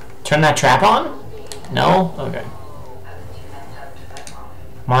know, Turn that trap on? No? Okay. I was too messed up to let off.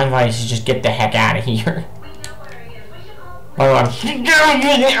 My advice is just get the heck out of here. We know where he is. We should call the Oh, I'm using the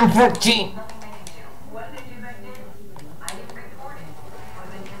M14. Nothing they can do. What did they do back then? I didn't report it. Would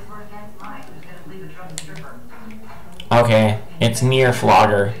have been his word against mine. He was gonna leave a drunk stripper. Okay, it's near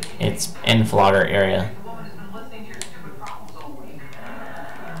Flogger. It's in Flogger area. The woman has been listening to your stupid problems all week.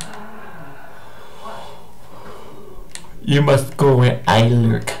 You must go where I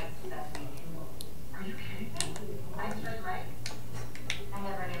lurk. Are you kidding me? Nice red, right? I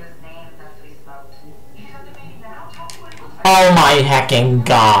never knew his name until we smoked. He's at the meeting now. Tell me what he looks like. Oh my hecking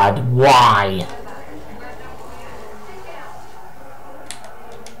god, why? Sit down.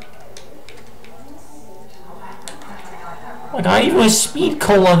 Like, I even with speed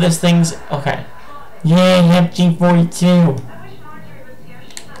cola, this thing's... Okay. Yeah, MG42. I wish Marjorie was here.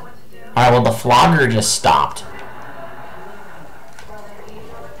 She'd know what to do. Alright, well, the Flogger just stopped.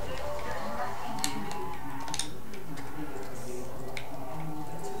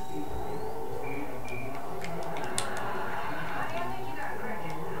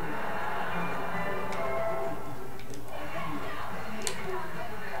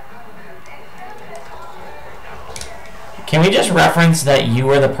 Can we just reference that you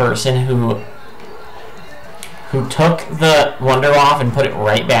were the person who took the Wonderwaffle and put it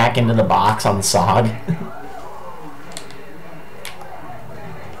right back into the box on SOG?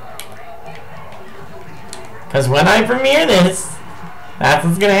 Because when I premiere this, that's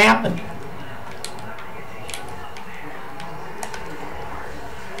what's gonna happen.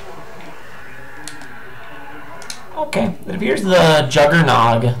 Okay, it appears the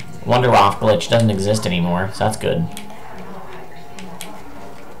Juggernog Wonderwaffle glitch doesn't exist anymore, so that's good.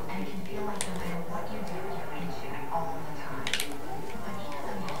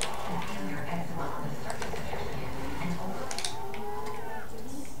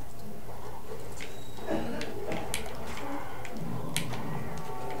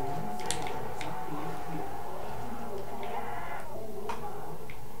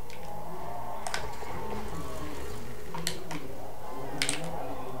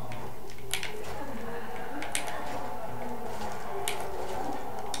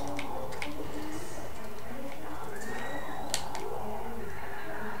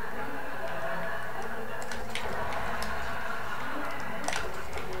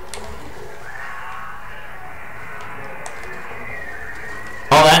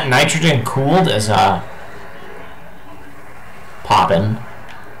 That nitrogen cooled is poppin'.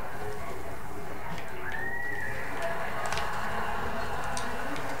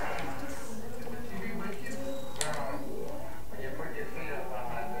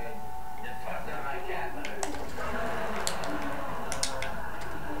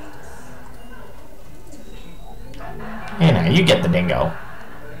 Hey now, you get the dingo.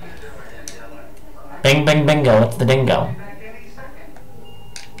 Bing, bing, bingo, it's the dingo.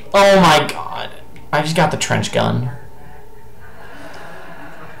 Oh my god. I just got the trench gun.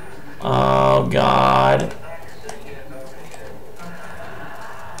 Oh god.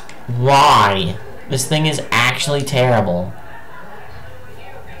 Why? This thing is actually terrible.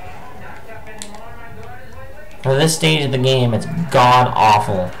 For this stage of the game, it's god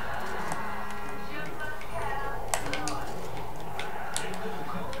awful.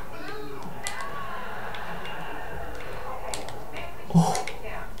 Oh,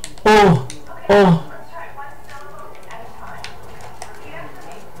 oh, oh.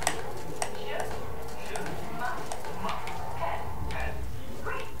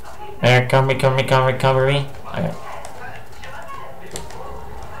 There, cover me, cover me, cover me, cover me. Okay.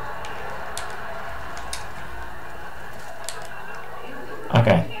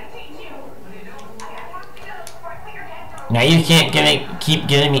 Okay. Now you can't keep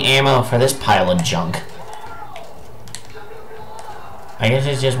giving me ammo for this pile of junk. I guess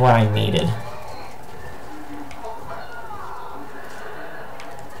it's just what I needed.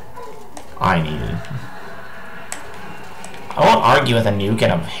 I won't argue with a nuke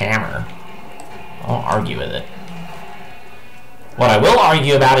and a hammer. I won't argue with it. What I will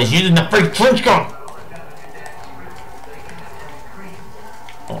argue about is using the free trench gun!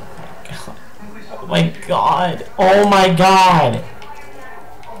 Oh my god. Oh my god!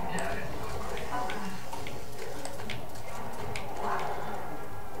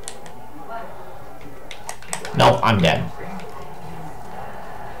 Nope, I'm dead.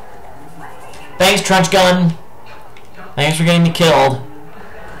 Thanks, trench gun! Thanks for getting me killed.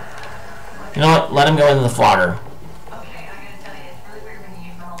 You know what? Let him go into the flogger. Okay, I gotta tell you, it's really weird when you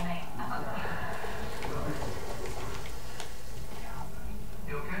use my whole name.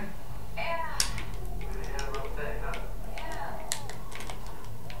 You okay? Yeah. Yeah, a little bit, huh? Yeah.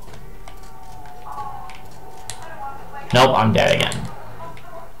 Nope, I'm dead again.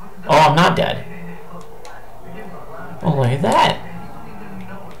 Oh, I'm not dead. Oh, look at that.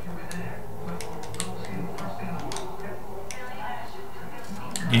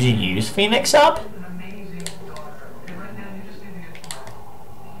 Did you use Phoenix up?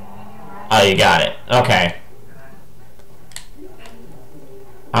 Oh, you got it. Okay.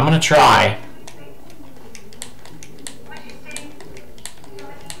 I'm gonna try.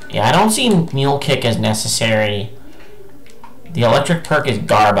 Yeah, I don't see Mule Kick as necessary. The electric perk is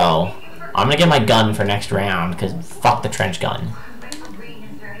Garbo. I'm gonna get my gun for next round, because fuck the trench gun.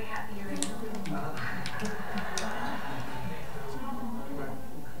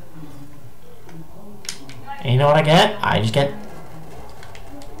 And you know what I get? I just got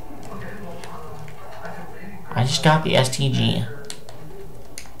the STG.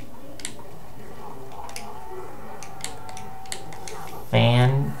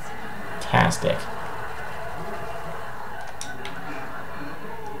 Fantastic.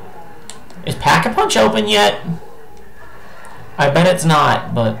 Is Pack-a-Punch open yet? I bet it's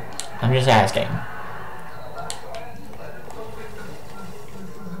not, but I'm just asking.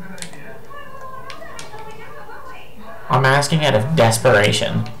 I'm asking out of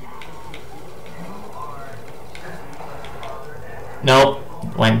desperation. Nope.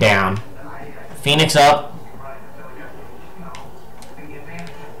 Went down. Phoenix up.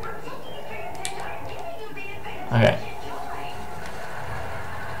 Okay.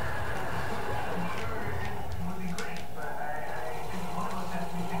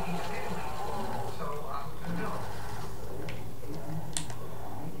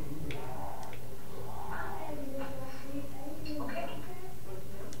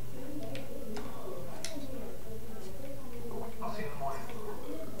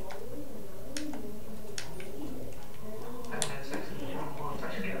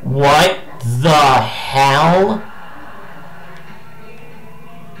 What the hell?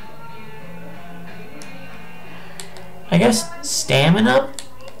 I guess stamina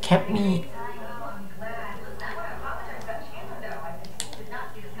kept me.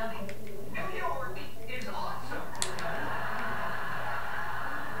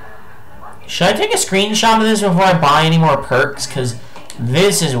 Should I take a screenshot of this before I buy any more perks? Because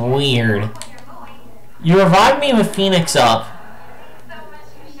this is weird. You revived me with Phoenix up.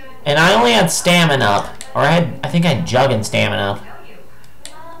 And I only had stamina up. Or I think I had Jug and stamina up.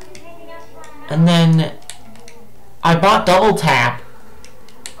 And then I bought double tap,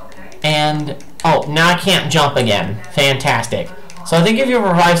 and oh, now I can't jump again. Fantastic. So I think if you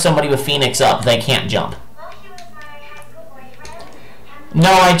revive somebody with Phoenix up, they can't jump.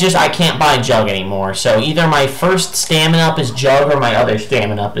 No, I can't buy Jug anymore. So either my first stamina up is Jug or my other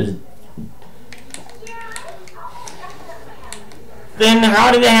stamina up is... Then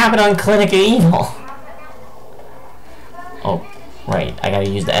how did it happen on Clinic of Evil? Oh, right. I gotta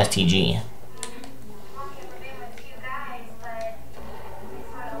use the STG.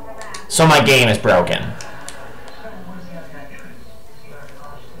 So my game is broken.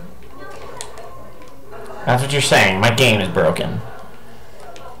 That's what you're saying. My game is broken.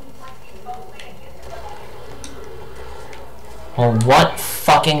 Well, what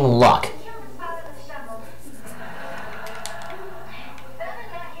fucking luck.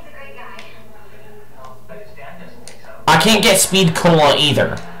 I can't get speed cola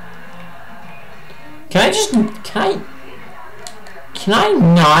either. Can I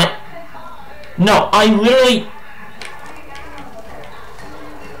not? No, I literally...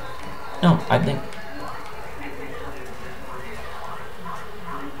 No, I think...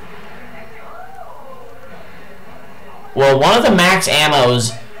 Well, one of the max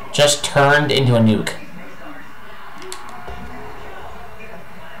ammos just turned into a nuke.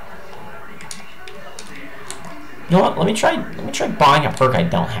 You know what? Let me try buying a perk I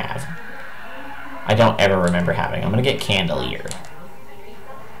don't have. I don't ever remember having. I'm gonna get Candelier.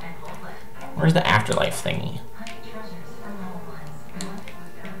 Where's the afterlife thingy?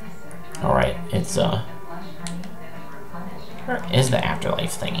 Alright, it's where is the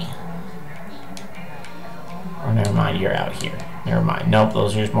afterlife thingy? Oh, never mind, you're out here. Never mind. Nope,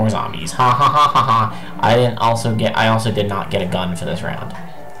 those are just more zombies. Ha ha ha ha ha. I also did not get a gun for this round.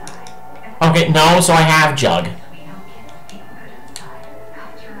 Okay, no, so I have Jug.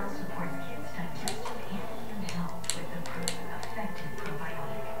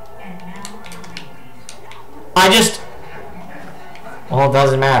 Well, it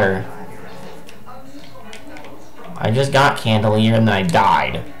doesn't matter. I just got Candelier and then I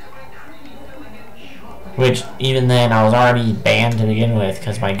died. Which, even then, I was already banned to begin with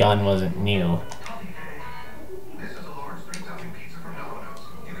because my gun wasn't new. This is a large 3-topping pizza from Domino's.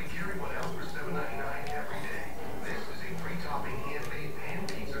 You can carry one out for $7.99 every day. This is a 3-topping handmade pan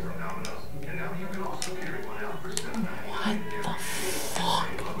pizza from Domino's. And now you can also carry one out for $7.99 What the fuck?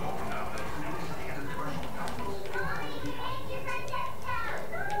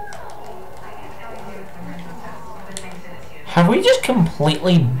 Have we just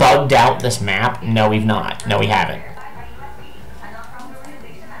completely bugged out this map? No, we've not. No, we haven't.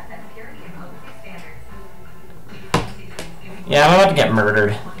 Yeah, I'm about to get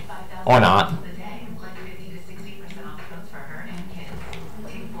murdered. Or not.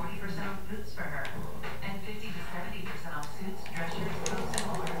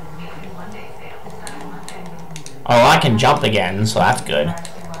 Oh, I can jump again, so that's good.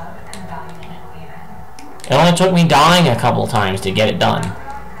 It only took me dying a couple times to get it done.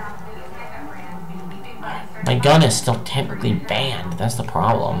 My gun is still technically banned. That's the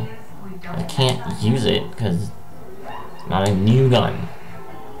problem. I can't use it because it's not a new gun.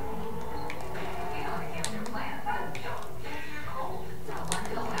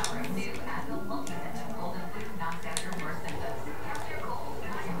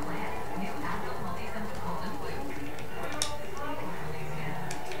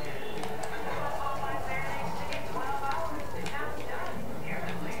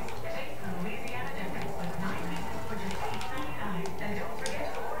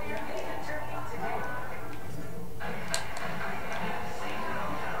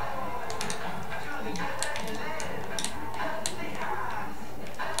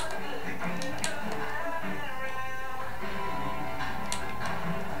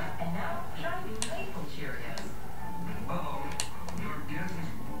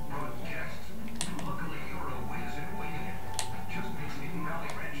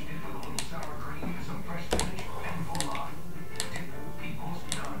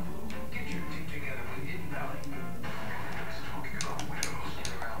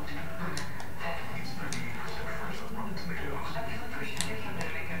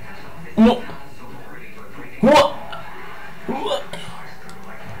 What?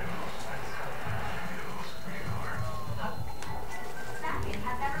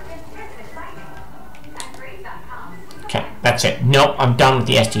 Okay, that's it. Nope, I'm done with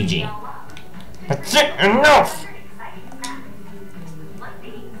the STG. That's it, enough!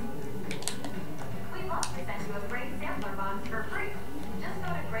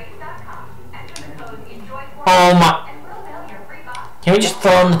 Oh my... Can we just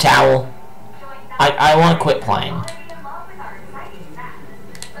throw in the towel? I want to quit playing.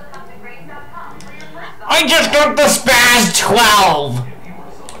 I just got the Spaz 12!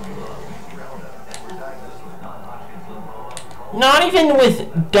 Not even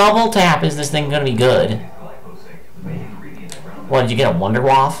with double tap is this thing gonna be good. What, did you get a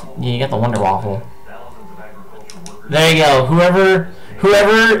Wonderwaffle? Yeah, you got the Wonderwaffle. There you go.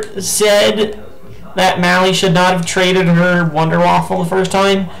 Whoever said that Mally should not have traded her Wonderwaffle the first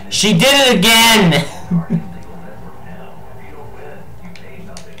time, she did it again!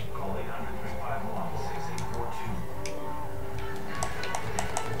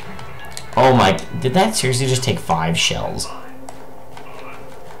 Oh my, did that seriously just take 5 shells?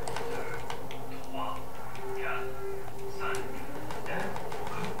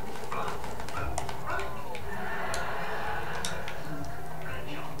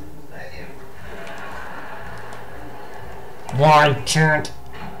 Why can't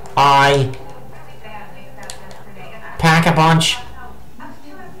I pack a bunch?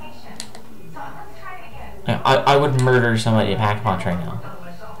 I would murder somebody to pack a punch right now.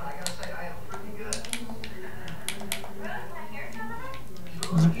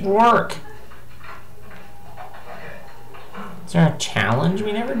 Doesn't work. Is there a challenge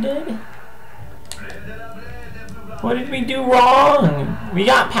we never did? What did we do wrong? We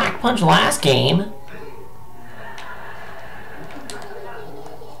got pack punch last game.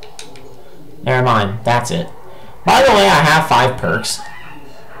 Never mind, that's it. By the way, I have 5 perks.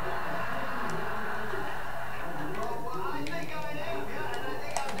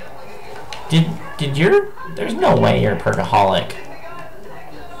 Did your... There's no way you're a perkaholic.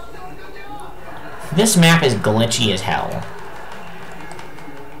 This map is glitchy as hell.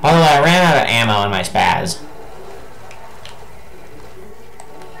 By the way, I ran out of ammo in my Spaz.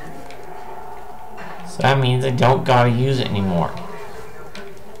 So that means I don't gotta use it anymore.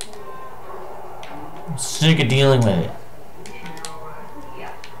 I'm sick of dealing with it.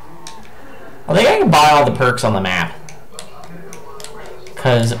 I think I can buy all the perks on the map.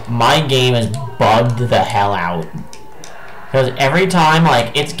 Because my game is bugged the hell out. Because every time,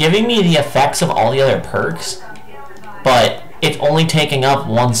 like, it's giving me the effects of all the other perks, but it's only taking up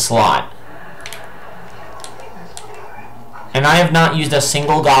 1 slot. And I have not used a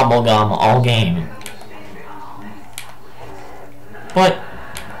single gobble gum all game. But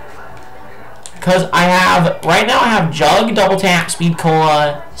because I have, right now I have Jug, Double Tap, Speed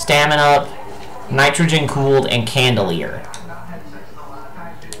Cola, Stamina Up, Nitrogen Cooled, and Candelier.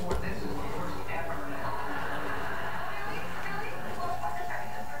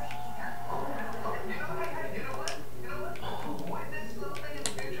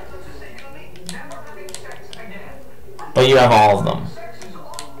 But you have all of them.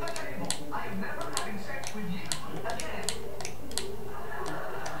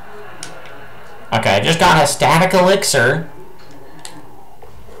 Okay, I just got a static elixir.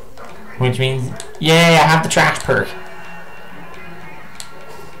 Which means, yay, I have the trash perk.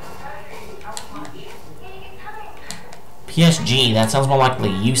 PSG, that sounds more like the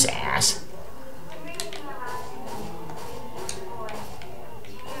use ass.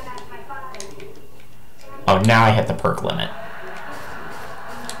 Oh, now I hit the perk limit.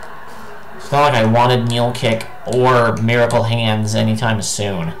 It's not like I wanted Meal Kick or Miracle Hands anytime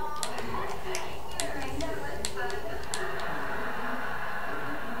soon.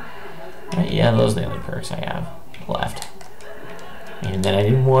 Yeah, those are the only perks I have left. And then I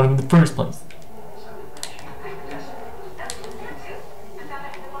didn't want them in the first place.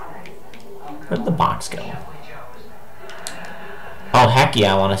 Where did the box go? Oh, heck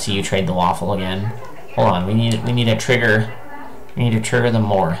yeah, I want to see you trade the waffle again. Hold on, we need a trigger. We need to trigger them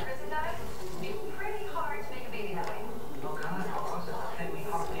more.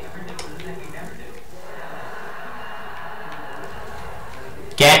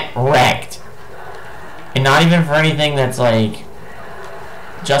 Get wrecked. And not even for anything that's like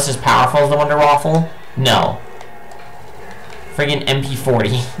just as powerful as the Wonderwaffle. No. Friggin'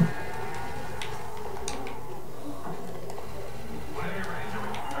 MP40.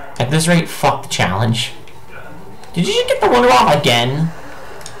 At this rate, fuck the challenge. Did you just get the Wonderwaffle again?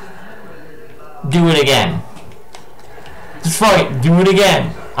 Do it again. Just fuck it, do it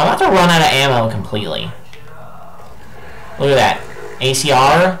again. I'm about to run out of ammo completely. Look at that.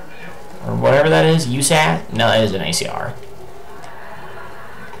 ACR? Or whatever that is, USAT? No, that is an ACR.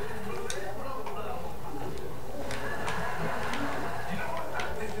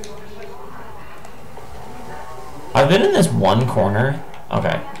 I've been in this one corner.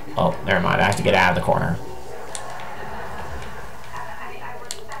 Okay. Oh, never mind. I have to get out of the corner.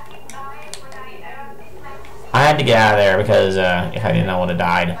 I had to get out of there because if I didn't, I would have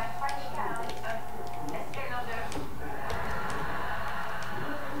died.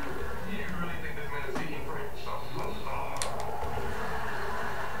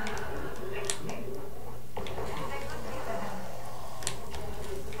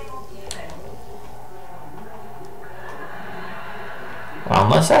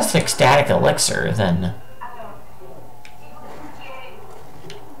 unless that's ecstatic elixir, then...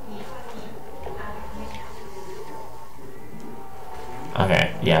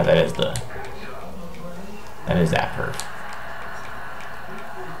 Okay, yeah, that is that perf.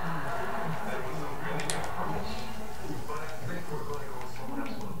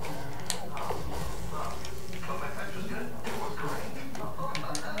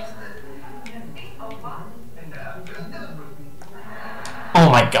 Oh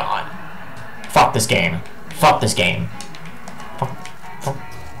my god. Fuck this game. Fuck this game. Fuck,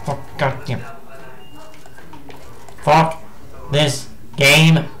 god damn. Fuck this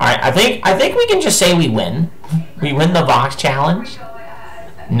game. Alright, I think we can just say we win. We win the box challenge.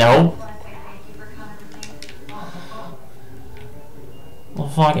 No. Well,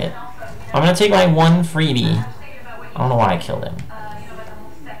 fuck it. I'm gonna take my one freebie. I don't know why I killed him.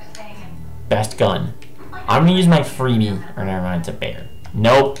 Best gun. I'm gonna use my freebie. Or never mind, it's a bear.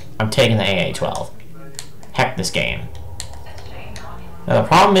 Nope. I'm taking the AA-12. Heck this game. Now the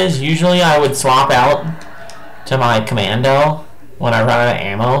problem is, usually I would swap out to my commando when I run out of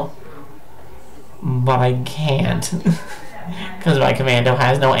ammo. But I can't. Because my commando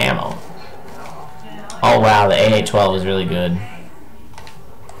has no ammo. Oh wow, the AA-12 is really good.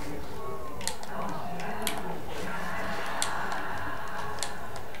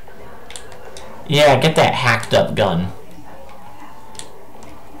 Yeah, get that hacked up gun.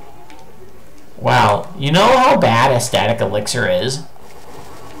 Wow, you know how bad a static elixir is?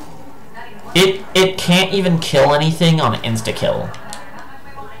 It can't even kill anything on insta-kill.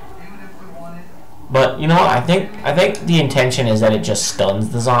 But you know what? I think the intention is that it just stuns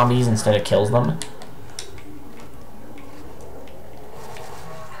the zombies instead of kills them.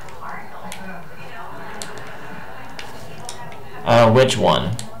 Which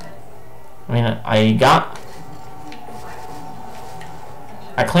one? I mean, I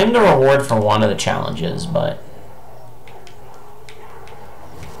claimed a reward for one of the challenges, but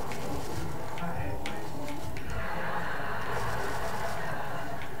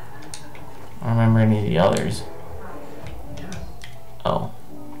I don't remember any of the others. Oh.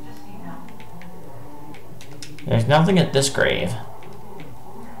 There's nothing at this grave.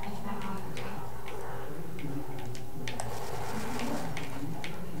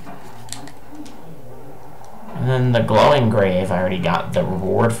 And then the glowing grave, I already got the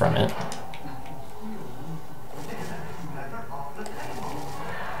reward from it.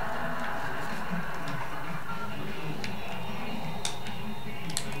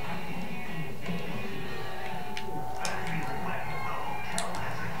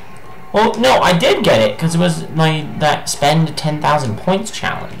 Well, no, I did get it, because it was that spend 10,000 points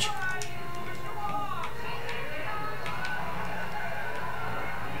challenge.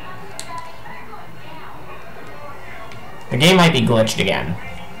 The game might be glitched again.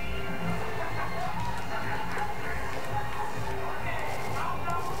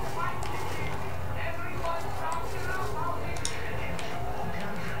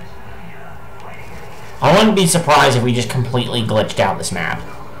 I wouldn't be surprised if we just completely glitched out this map.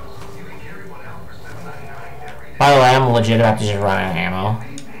 By the way, I'm legit about to just run out of ammo.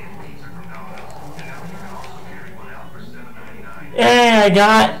 Yay, I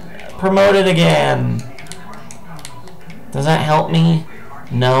got promoted again. Does that help me?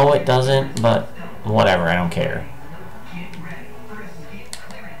 No, it doesn't, but whatever, I don't care.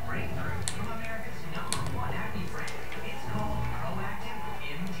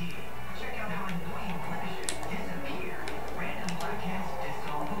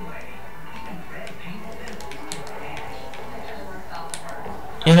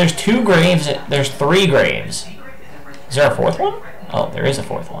 Yeah, there's 2 graves. There's 3 graves. Is there a 4th one? Oh, there is a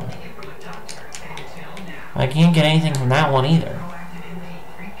 4th one. I can't get anything from that one either.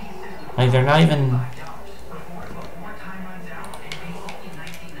 Like, they're not even...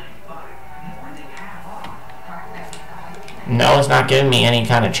 No, it's not giving me any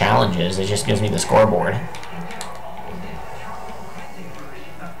kind of challenges. It just gives me the scoreboard.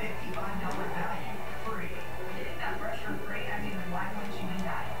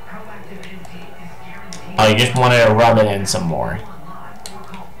 Oh, you just wanted to rub it in some more.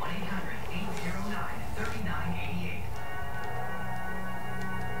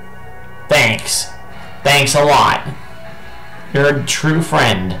 Thanks. Thanks a lot. You're a true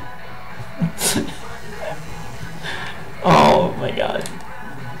friend. Oh my god.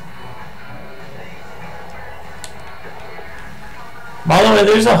 By the way,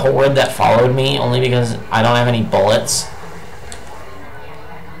 there's a horde that followed me only because I don't have any bullets.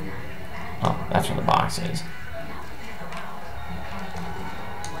 Oh, that's where the box is.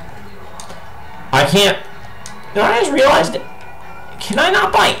 I can't... You know, I just realized Can I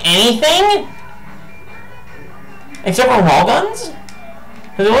not buy anything? Except for wall guns?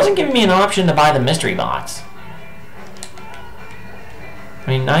 Because it wasn't giving me an option to buy the mystery box. I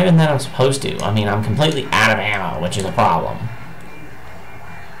mean, not even that I'm supposed to. I mean, I'm completely out of ammo, which is a problem.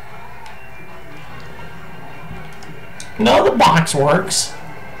 No, the box works.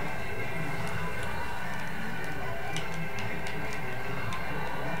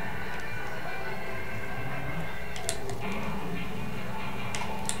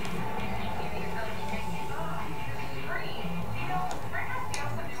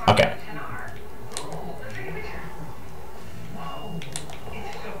 Okay.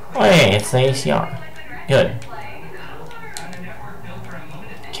 Oh, hey, it's the ACR. Good.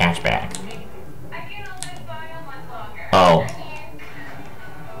 Catchback. Oh.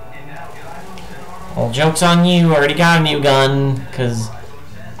 Well, joke's on you. Already got a new gun, because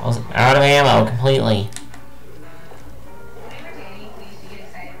I was out of ammo completely.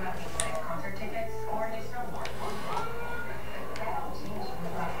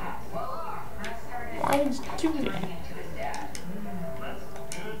 Why did you do that?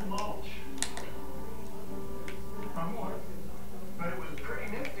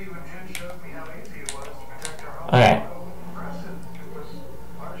 Okay.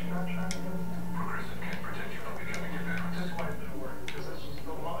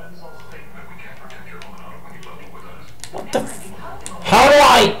 What the f- How do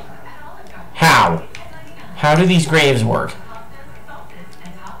I... How? How do these graves work?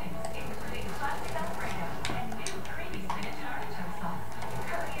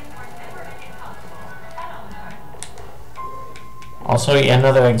 Also, yet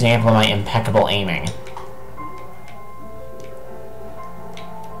another example of my impeccable aiming.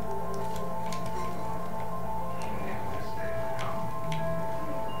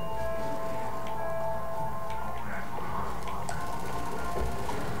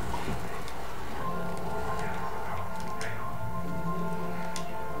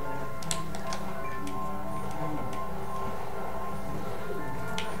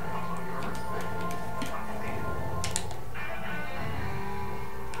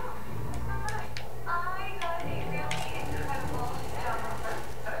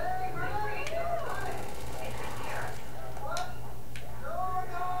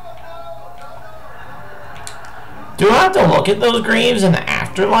 Do I have to look at those graves in the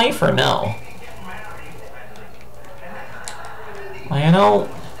afterlife or no? Like, I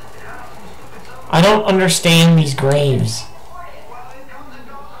don't understand these graves.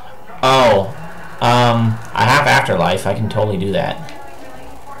 Oh, I have afterlife. I can totally do that.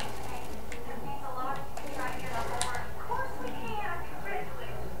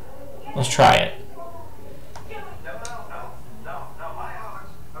 Let's try it.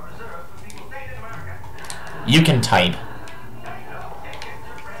 You can type.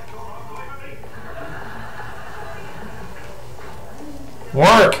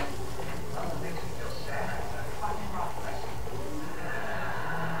 Work!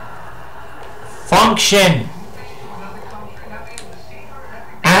 Function!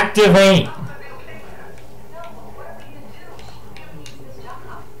 Activate!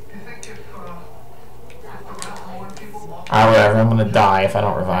 Ah, whatever, I'm gonna die if I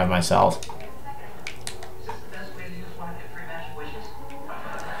don't revive myself.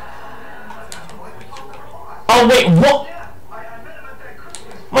 Oh wait, what?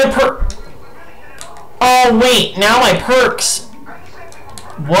 Oh wait, now my perks.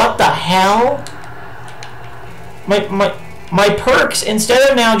 What the hell? My perks, instead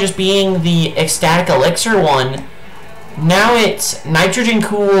of now just being the ecstatic elixir one, now it's nitrogen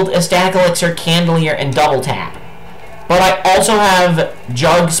cooled, ecstatic elixir, candelier, and double tap. But I also have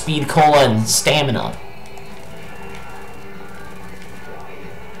jug, speed, cola, and stamina.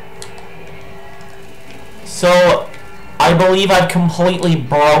 So, I believe I've completely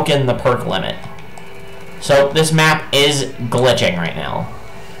broken the perk limit. So, this map is glitching right now.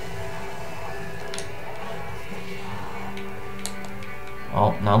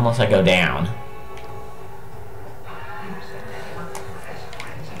 Well, not unless I go down.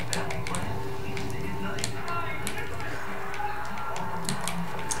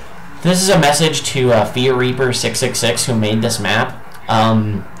 This is a message to Fear Reaper 666 who made this map.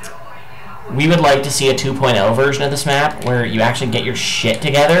 We would like to see a 2.0 version of this map where you actually get your shit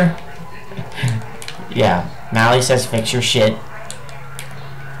together. Yeah, Mally says fix your shit.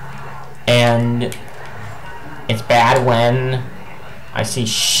 And it's bad when I see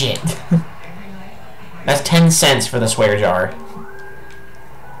shit. That's 10 cents for the swear jar.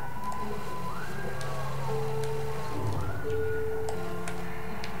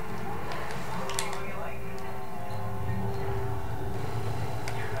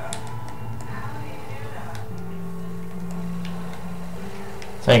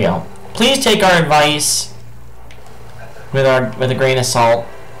 So there you go. Please take our advice with a grain of salt.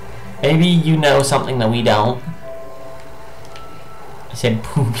 Maybe you know something that we don't. I said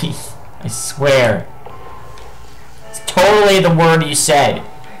poopy. I swear. It's totally the word you said.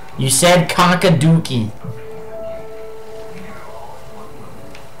 You said cockadookie.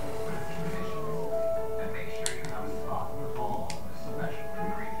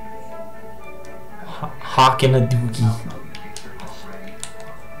 Hawking a dookie.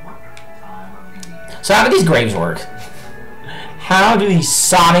 So how do these graves work? How do these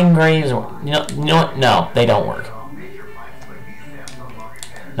sodding graves work? You know what? No, they don't work.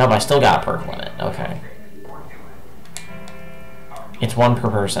 No, but I still got a perk limit. Okay. It's 1 per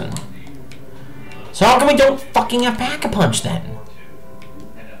person. So how come we don't fucking have Pack-a-Punch then?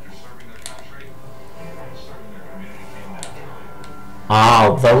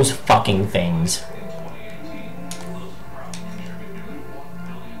 Oh, those fucking things.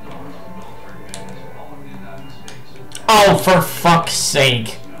 Oh, for fuck's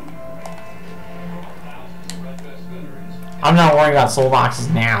sake. I'm not worried about soul boxes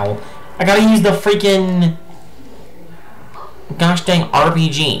now. I gotta use the freaking gosh dang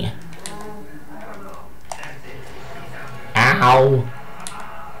RPG. Ow.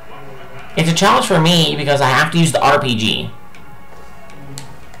 It's a challenge for me because I have to use the RPG.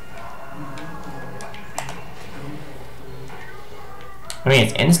 I mean,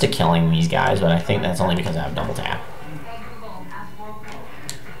 it's insta-killing these guys, but I think that's only because I have double tap.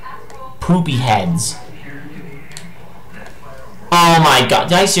 Poopy heads. Oh my god,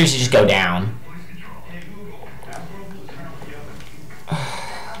 did I seriously just go down?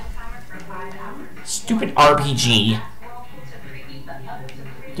 Stupid RPG.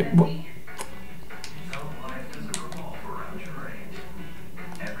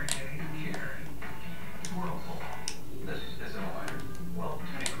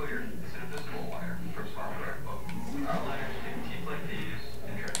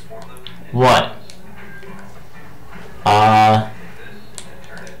 What?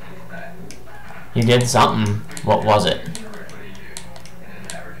 You did something. What was it?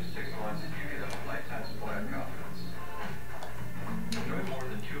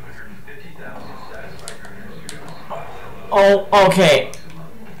 Oh, okay.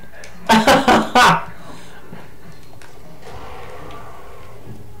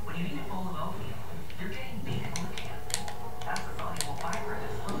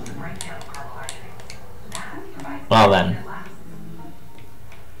 Well then.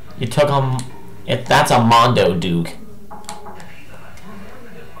 You took him. That's a Mondo Duke.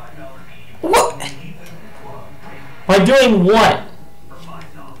 What? By doing what?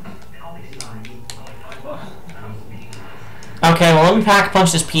 Okay, well let me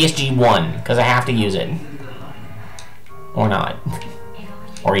Pack-a-Punch this PSG-1, because I have to use it. Or not.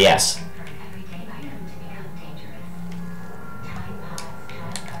 Or yes.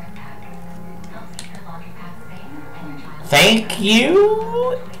 Thank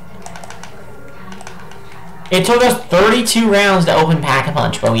you? It took us 32 rounds to open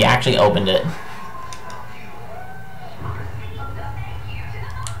Pack-a-Punch, but we actually opened it.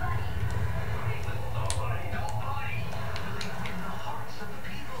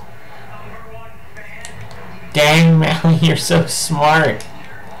 Dang, Mally, you're so smart.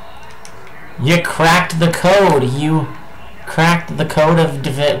 You cracked the code. You cracked the code of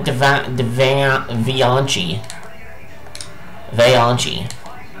Vianchi.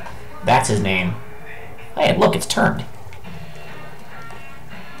 That's his name. Hey, look, it's turned.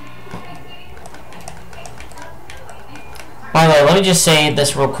 By the way, let me just say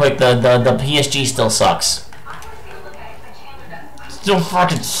this real quick. The PSG still sucks. Still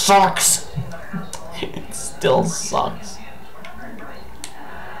fucking sucks. It still sucks.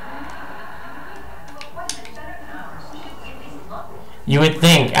 You would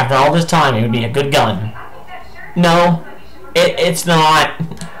think, after all this time, it would be a good gun. No, it's not.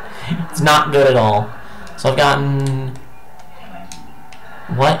 It's not good at all. So I've gotten...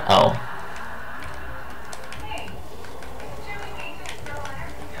 What? Oh.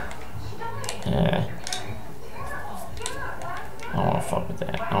 I don't want to fuck with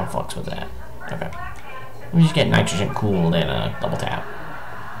that. I don't fucks with that. Okay. Let me just get nitrogen cooled and a double tap.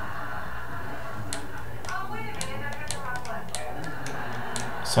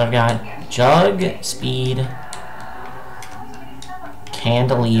 So I've got Jug, Speed,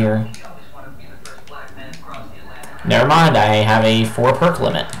 Candelier. Never mind, I have a 4 perk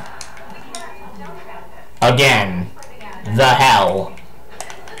limit. Again. The hell.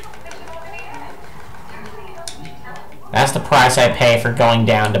 That's the price I pay for going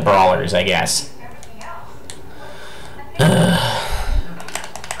down to brawlers, I guess.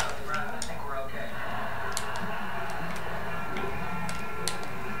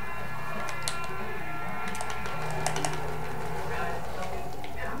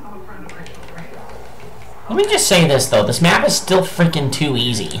 Let me just say this, though. This map is still freaking too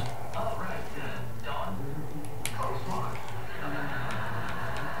easy.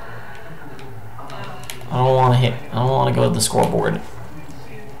 I don't want to hit. I don't want to go to the scoreboard.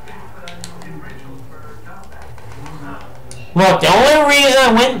 Look, the only reason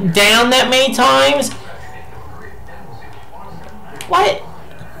I went down that many times... What?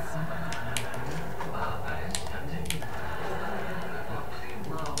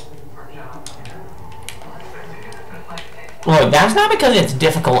 Look, that's not because it's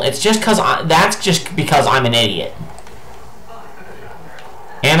difficult. It's just because that's just because I'm an idiot.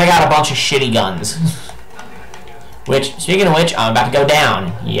 And I got a bunch of shitty guns. Which, speaking of which, I'm about to go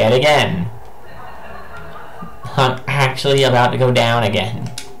down yet again. I'm actually about to go down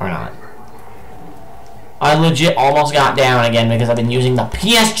again. Or not. I legit almost got down again because I've been using the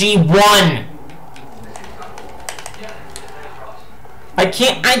PSG-1. I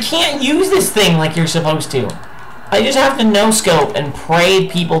can't use this thing like you're supposed to. I just have to no-scope and pray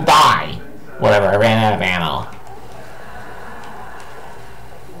people die. Whatever, I ran out of ammo.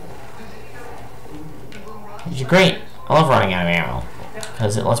 Which is great. I love running out of ammo.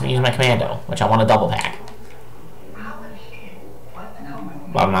 Because it lets me use my commando, which I want to double pack.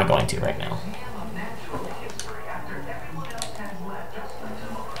 But I'm not going to right now.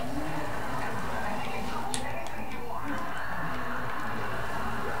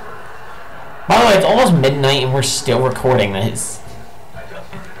 By the way, it's almost midnight and we're still recording this.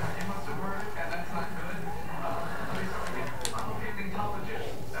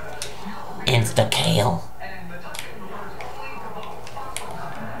 Insta-kale.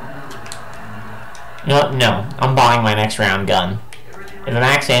 You know what? No. I'm buying my next round gun. If a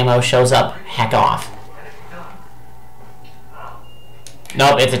max ammo shows up, heck off.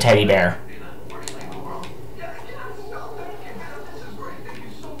 Nope, it's a teddy bear.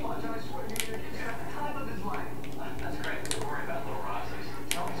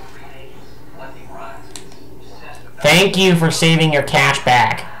 Thank you for saving your cash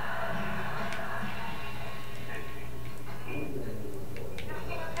back.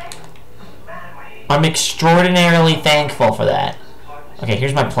 I'm extraordinarily thankful for that. Okay,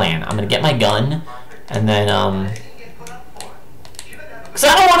 here's my plan. I'm gonna get my gun, and then, because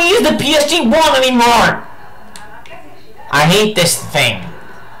I don't want to use the PSG-1 anymore! I hate this thing.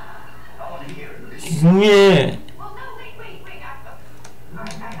 Yeah.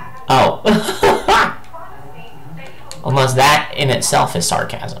 Oh. Unless that in itself is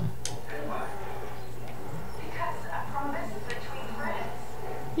sarcasm.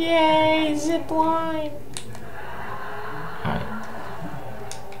 Yay, zipline! Alright.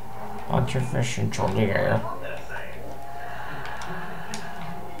 Bunch of fish into the air.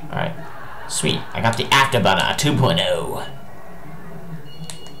 Alright. Sweet. I got the Afterburner 2.0.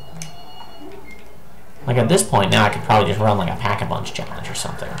 Like at this point now I could probably just run like a Pack-a-Punch challenge or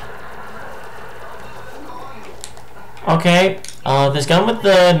something. Okay. This gun with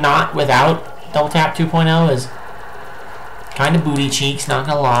the not without double tap 2.0 is kind of booty cheeks, not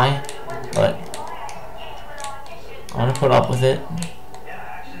gonna lie, but I'm gonna put up with it.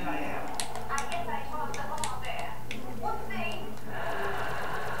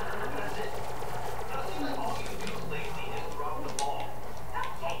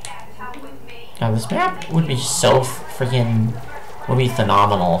 Now this map would be so freaking, would be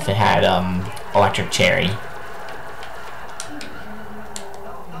phenomenal if it had electric cherry.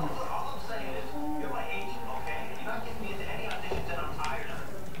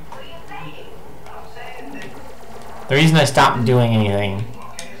 The reason I stopped doing anything,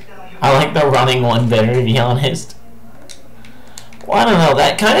 I like the running one better, to be honest. Well, I don't know,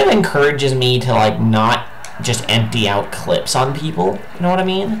 that kind of encourages me to, like, not just empty out clips on people, you know what I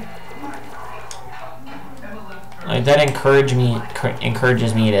mean? Like, that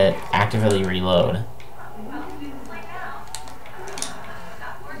encourages me to actively reload.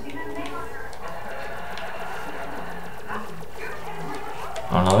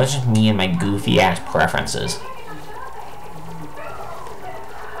 I don't know, that's just me and my goofy-ass preferences.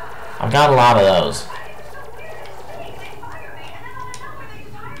 I've got a lot of those.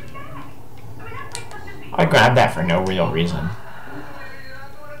 I grabbed that for no real reason.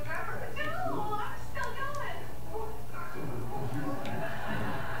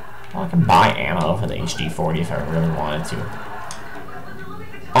 Well, I can buy ammo for the HD-40 if I really wanted to.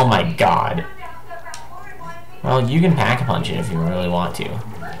 Oh my god. Well, you can Pack-a-Punch it if you really want to.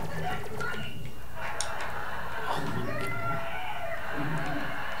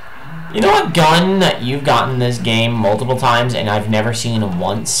 You know what gun that you've gotten this game multiple times and I've never seen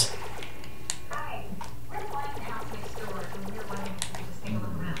once?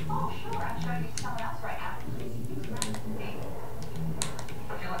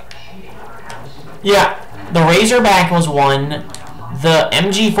 Yeah, the Razorback was one, the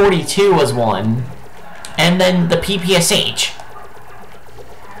MG42 was one, and then the PPSH.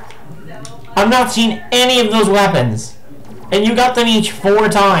 I've not seen any of those weapons, and you got them each 4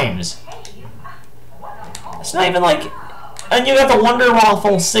 times. It's not even like... And you got the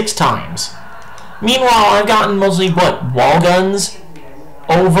Wonderwaffle 6 times. Meanwhile, I've gotten mostly, what, wall guns?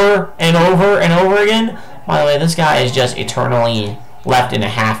 Over and over and over again? By the way, this guy is just eternally left in a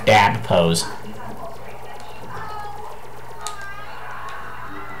half-dab pose.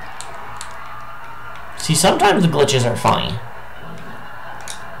 See, sometimes the glitches are funny.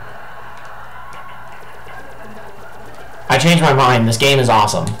 I changed my mind. This game is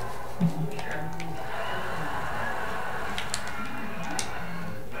awesome.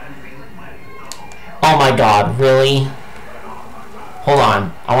 Oh my god, really? Hold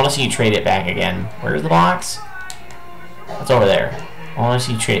on. I want to see you trade it back again. Where's the box? It's over there. I want to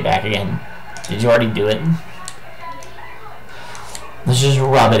see you trade it back again. Did you already do it? Let's just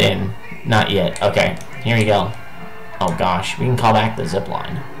rub it in. Not yet. Okay. Here we go. Oh gosh. We can call back the zip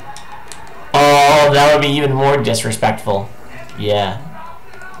line. Oh, that would be even more disrespectful. Yeah.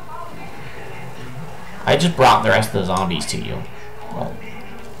 I just brought the rest of the zombies to you. Well,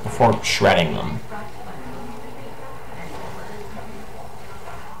 before shredding them.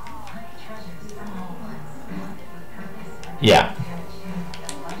 Yeah.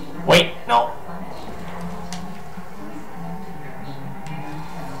 Wait, no.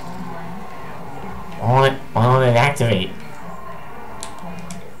 Why won't it activate?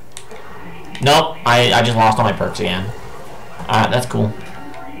 Nope, I just lost all my perks again. That's cool.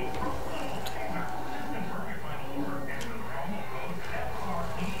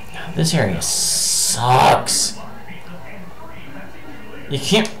 This area sucks. You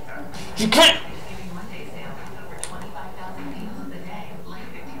can't...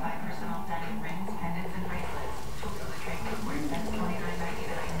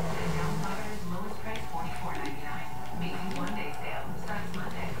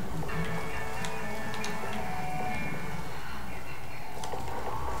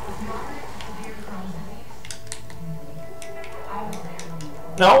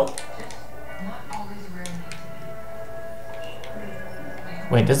 No.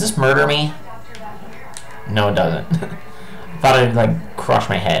 Wait, does this murder me? No, it doesn't. I thought it'd, like, crush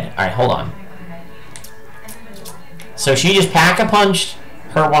my head. Alright, hold on. So she just pack-a-punched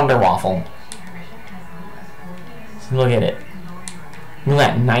her Wonderwaffle. Look at it. Look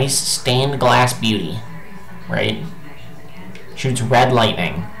at that nice stained glass beauty. Right? Shoots red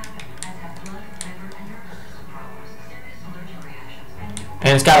lightning.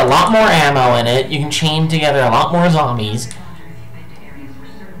 And it's got a lot more ammo in it. You can chain together a lot more zombies.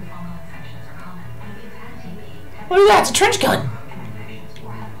 Look at that, it's a trench gun.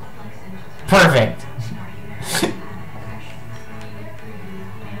 Perfect.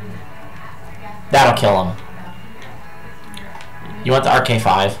 That'll kill him. You want the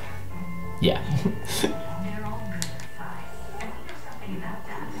RK5? Yeah.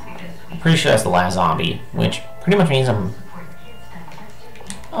 I'm pretty sure that's the last zombie, which pretty much means I'm...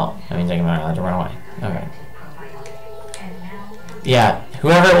 Oh, that means I'm allowed to run away. Okay. Yeah,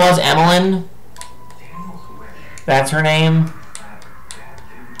 whoever it was, Emmeline. That's her name.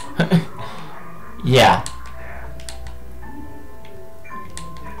 Yeah.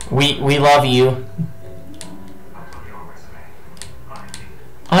 We love you.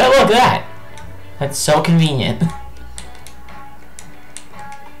 Oh, look at that. That's so convenient.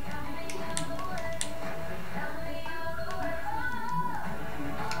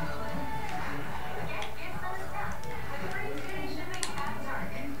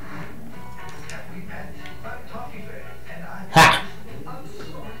 Ha!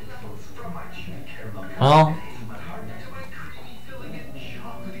 Well,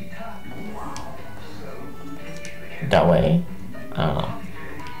 that way, I don't know.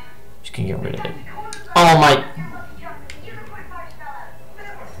 Just can get rid of it. Oh my!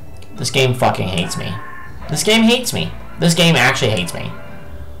 This game fucking hates me. This game hates me. This game actually hates me.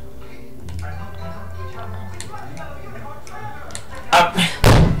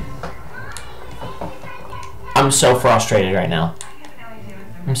 I'm so frustrated right now.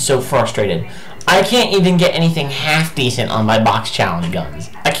 I'm so frustrated. I can't even get anything half decent on my box challenge guns.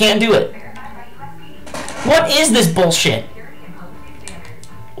 I can't do it. What is this bullshit?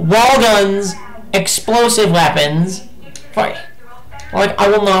 Wall guns, explosive weapons. Like, I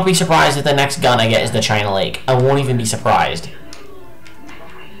will not be surprised if the next gun I get is the China Lake. I won't even be surprised.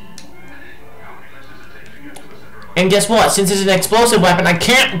 And guess what? Since it's an explosive weapon, I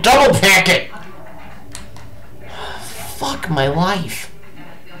can't double pack it! Fuck my life.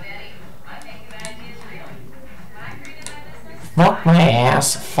 fuck my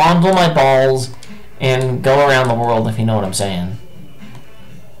ass, fondle my balls, and go around the world, if you know what I'm saying.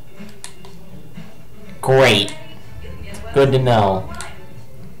 Great. Good to know.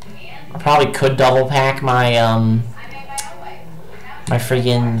 I probably could double pack my, my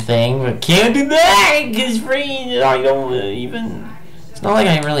freaking thing, but can't do that, because freaking, I don't even... It's not like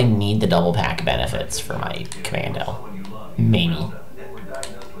I really need the double pack benefits for my commando. Maybe.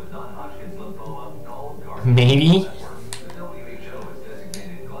 Maybe?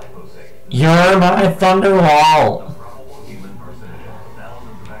 You're my Thunderwall!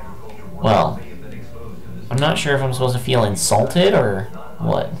 Well, I'm not sure if I'm supposed to feel insulted or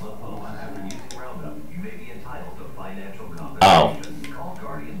what. Oh.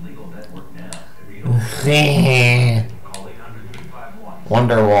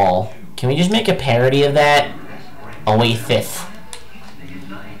 Wonderwall. Can we just make a parody of that? Oh wait, 5th.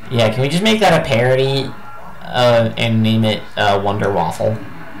 Yeah, can we just make that a parody and name it Wonderwaffle?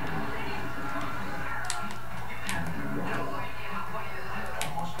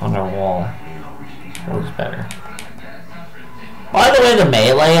 Wonderwall. What is better? By the way, the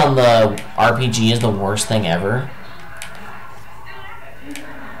melee on the RPG is the worst thing ever.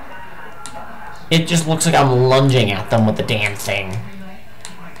 It just looks like I'm lunging at them with the damn thing.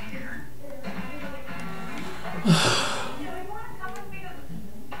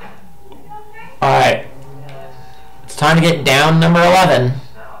 Alright. It's time to get down number 11.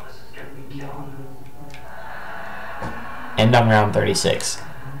 End on round 36.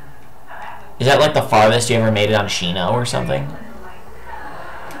 Is that like the farthest you ever made it on Shino or something?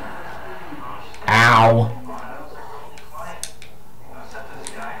 Ow.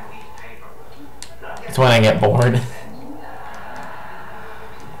 That's when I get bored.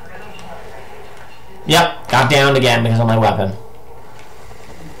 Yep, got downed again because of my weapon.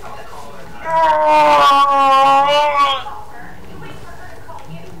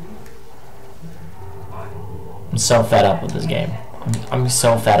 I'm so fed up with this game. I'm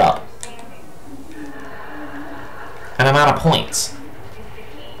so fed up. And I'm out of points.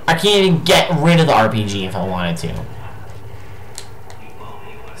 I can't even get rid of the RPG if I wanted to.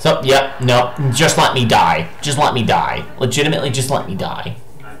 So, yep, no, just let me die. Just let me die. Legitimately, just let me die.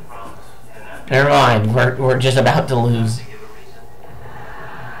 Never mind, we're just about to lose.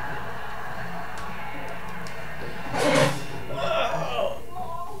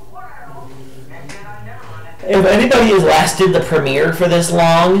 If anybody has lasted the premiere for this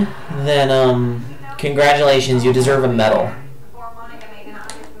long, then, congratulations, you deserve a medal.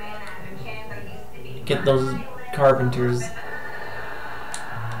 Get those carpenters.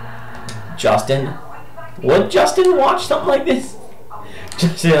 Justin? Would Justin watch something like this?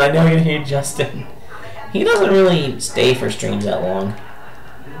 Justin, I know you hate Justin. He doesn't really stay for streams that long.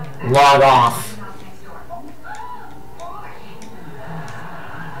 Log off.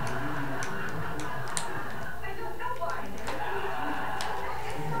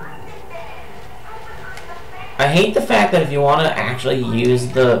 I hate the fact that if you want to actually use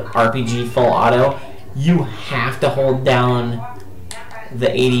the RPG full auto, you have to hold down the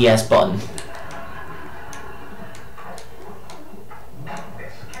ADS button.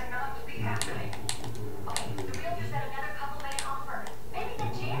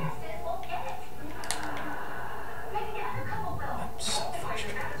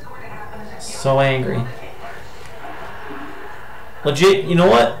 So angry. Legit, you know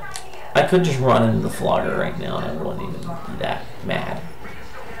what? I could just run into the flogger right now and I wouldn't even be that mad.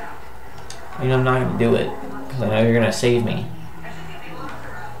 I mean, I'm not going to do it because I know you're going to save me.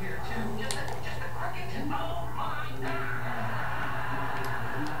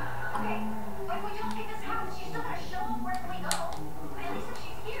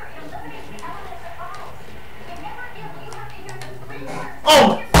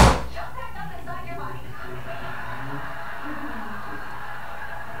 Oh!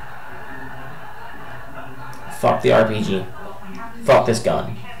 Fuck the RPG. Fuck this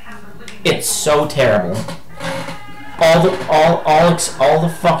gun. It's so terrible. All the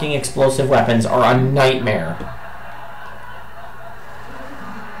fucking explosive weapons are a nightmare.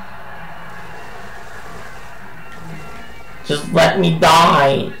 Just let me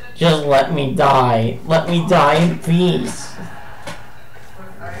die. Just let me die. Let me die in peace.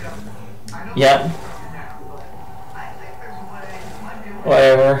 Yep.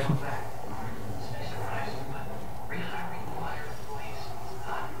 Whatever.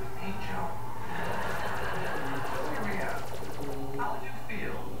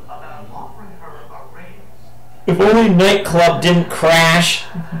 If only Nightclub didn't crash,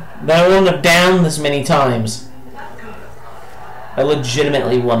 then I wouldn't have downed this many times. I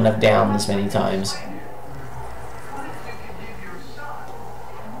legitimately wouldn't have downed this many times.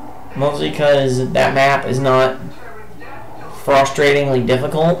 Mostly because that map is not frustratingly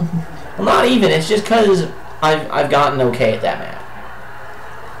difficult. Well, not even. It's just because I've gotten okay at that map,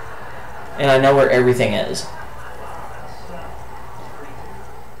 and I know where everything is.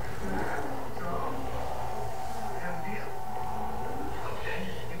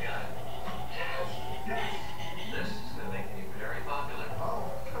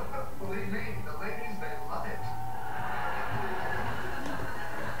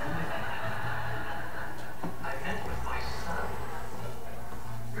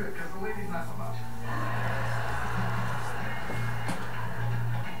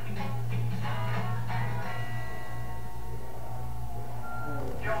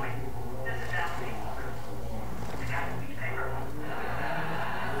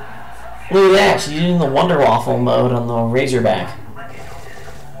 Look at that, she's using the Wonderwaffle mode on the Razorback.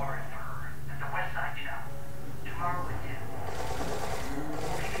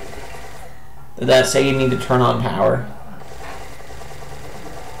 Did that say you need to turn on power?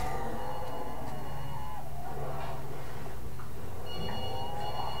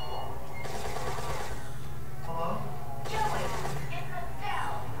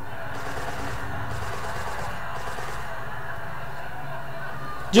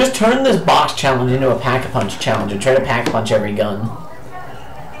 Just turn this box challenge into a pack-a-punch challenge and try to pack-punch every gun.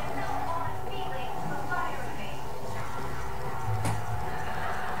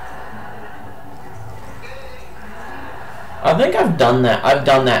 I think I've done that. I've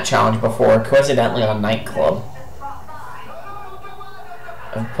done that challenge before, coincidentally on Nightclub.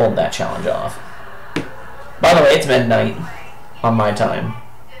 I've pulled that challenge off. By the way, it's midnight on my time.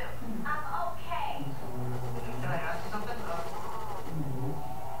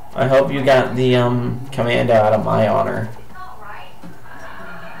 I hope you got the commando out of my honor.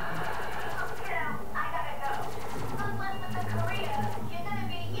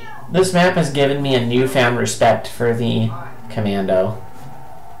 This map has given me a newfound respect for the commando.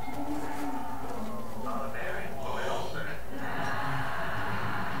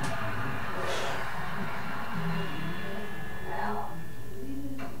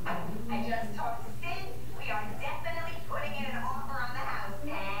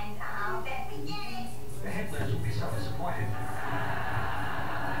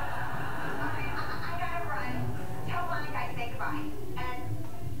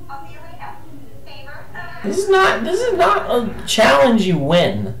 This is not a challenge you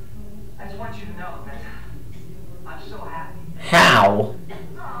win. I just want you to know that I'm so happy. How?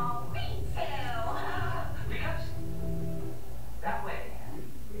 Oh, me too. Because that way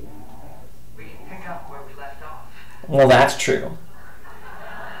we can pick up where we left off. Well, that's true.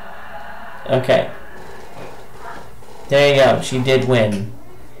 Okay. There you go. She did win.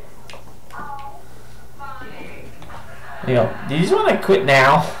 There you go. Do you just want to quit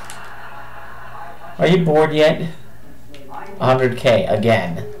now? Are you bored yet? 100K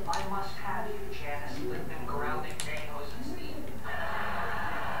again. I must have you, Janice, Lippman, grounding, Dangos, and Steve.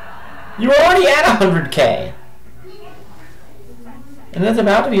 You were already at 100K. And that's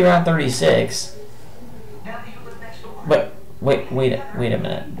about to be around 36. Now that you live next door. But wait a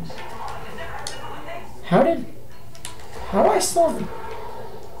minute. How do I still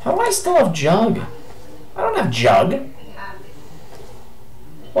have Jug? I don't have Jug.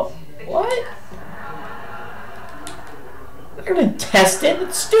 What? They're gonna test it?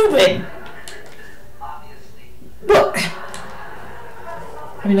 It's stupid. Look.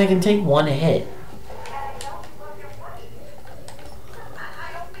 I mean, I can take one hit.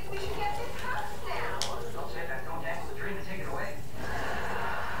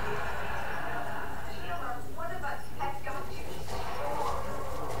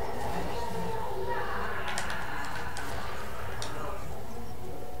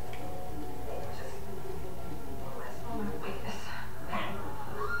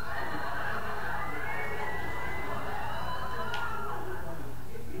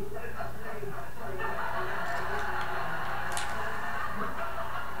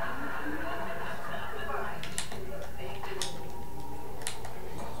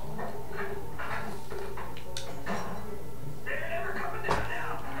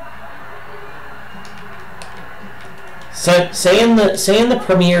 So say in the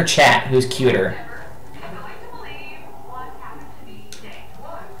premiere chat who's cuter.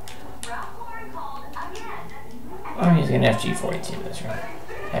 I'm using an FG42 this round.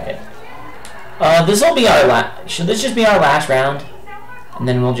 Okay. This will be our last. Should this just be our last round, and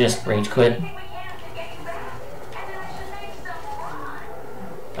then we'll just rage quit?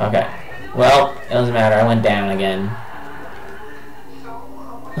 Okay. Well, it doesn't matter. I went down again.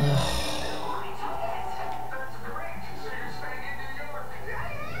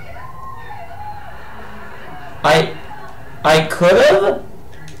 I could have.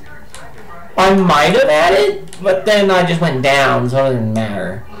 I might have had it, but then I just went down, so it doesn't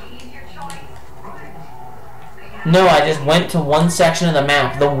matter. No, I just went to one section of the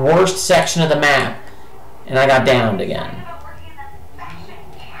map, the worst section of the map, and I got downed again.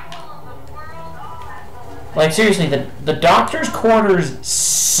 Like, seriously, the doctor's quarters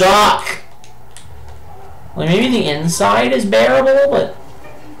suck. Like, maybe the inside is bearable, but...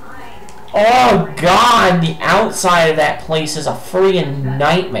 Oh, God, the outside of that place is a friggin'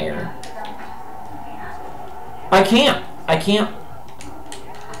 nightmare. I can't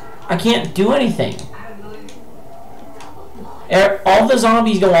do anything. All the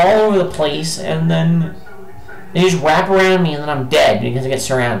zombies go all over the place, and then they just wrap around me, and then I'm dead because I get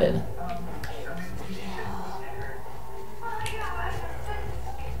surrounded.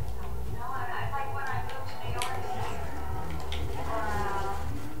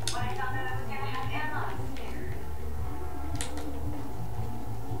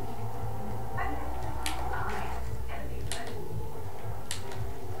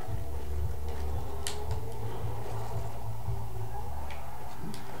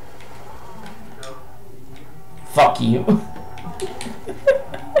 Fuck you.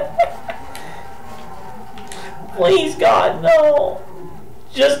 Please, God, no.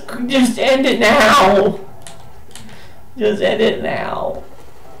 Just end it now. Just end it now.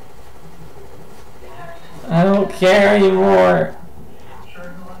 I don't care anymore. Sure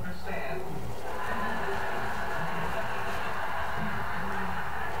you'll understand.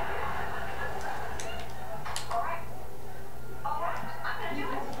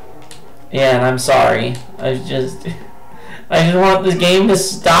 Yeah, and I'm sorry. I just want this game to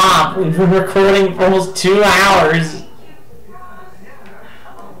stop. We've been recording for almost 2 hours.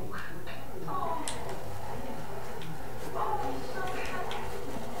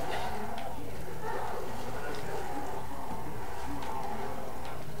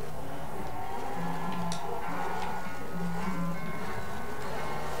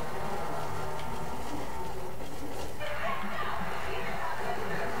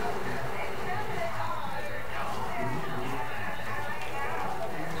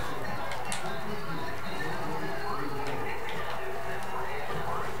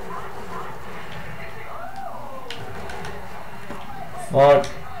 Fuck.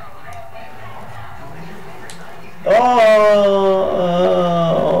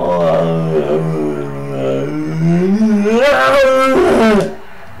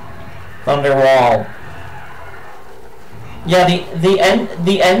 Thunderwall. Yeah,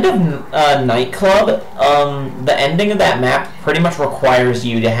 the end of Nightclub, the ending of that map pretty much requires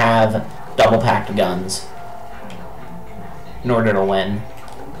you to have double-packed guns in order to win.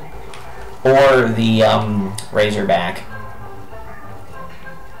 Or the Razorback.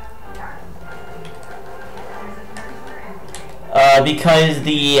 Because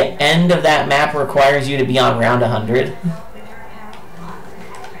the end of that map requires you to be on round 100.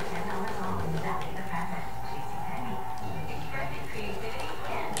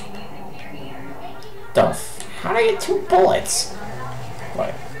 How did I get 2 bullets?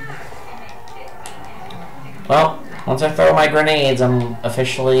 What? Well, once I throw my grenades, I'm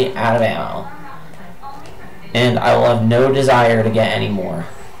officially out of ammo. And I will have no desire to get any more.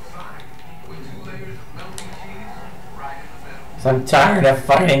 So I'm tired of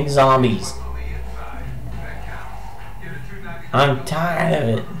fighting zombies. I'm tired of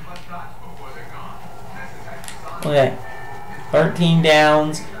it. Look at that. 13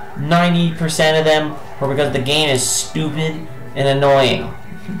 downs. 90% of them were because the game is stupid and annoying.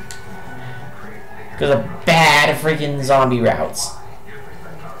 Because of bad freaking zombie routes.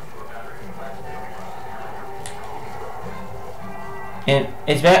 And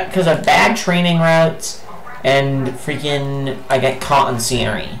it's bad because of bad training routes and freaking I get caught in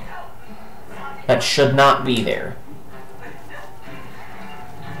scenery that should not be there.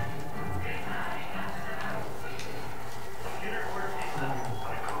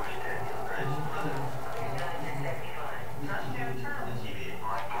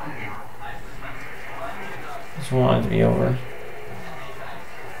 Just want it to be over.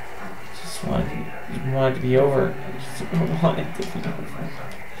 Just want it to be over. Just want it to be over.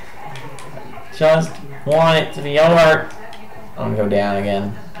 Just want it to be over. I'm gonna go down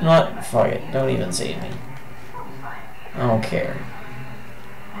again. You know what? Fuck it. Don't even save me. I don't care.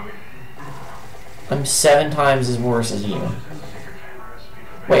 I'm 7 times as worse as you.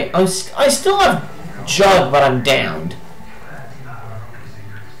 Wait, I still have Jug, but I'm downed.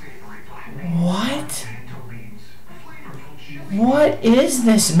 What? What is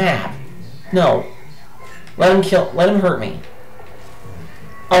this map? No. Let him hurt me.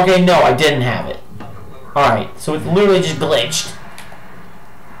 Okay, no, I didn't have it. Alright, so it literally just glitched.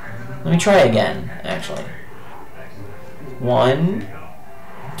 Let me try again, actually. 1,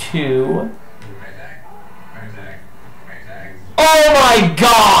 2. Oh my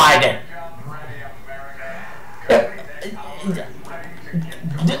god!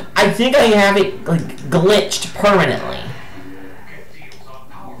 I think I have it like glitched permanently.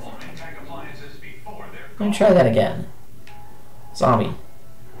 Let me try that again. Zombie.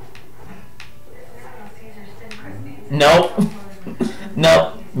 Nope.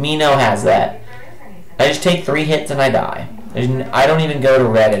 Nope. Mino has that. I just take 3 hits and I die. I don't even go to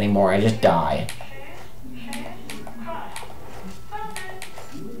red anymore. I just die.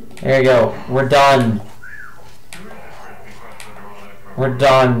 There you go. We're done. We're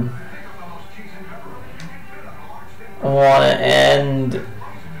done. I want to end.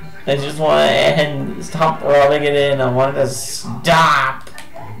 I just want to end. Stop rubbing it in. I want it to stop.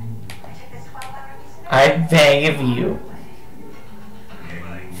 I beg of you.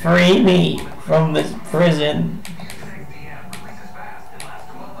 Free me from this prison.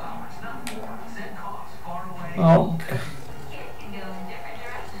 Oh, God.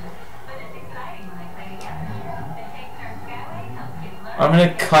 I'm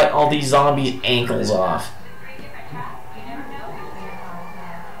gonna cut all these zombies' ankles off.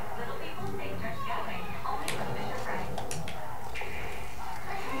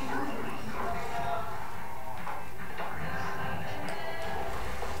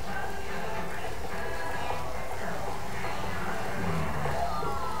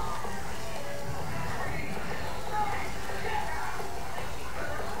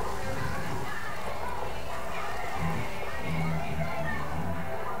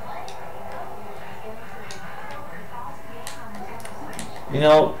 You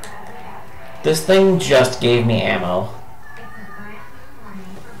know, this thing just gave me ammo.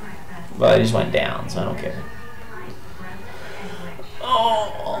 But I just went down, so I don't care. Oh.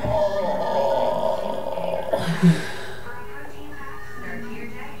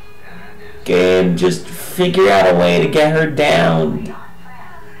 Game, just figure out a way to get her down.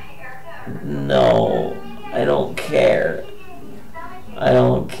 No, I don't care. I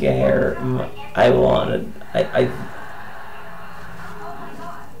don't care. I wanted.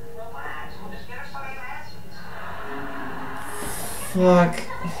 Fuck.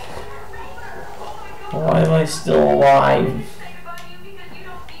 Why am I still alive?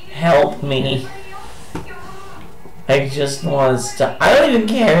 Help me. I just want to stop. I don't even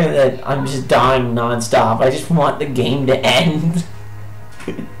care that I'm just dying non-stop. I just want the game to end.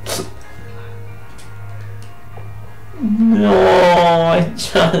 No, I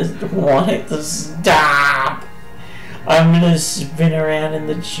just want it to stop. I'm gonna spin around in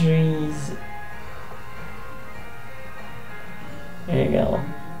the trees. There you go.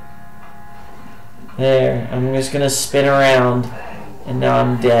 There, I'm just gonna spin around, and now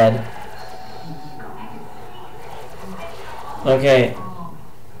I'm dead. Okay,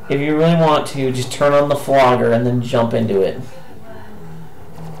 if you really want to, just turn on the flogger and then jump into it.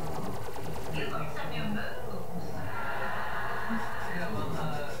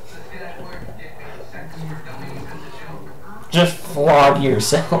 Just flog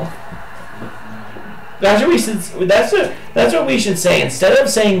yourself. That's what we should. That's what we should say. Instead of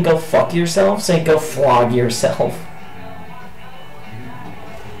saying "go fuck yourself," say "go flog yourself."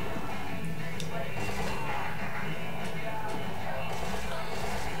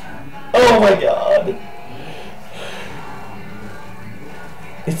 Oh my god!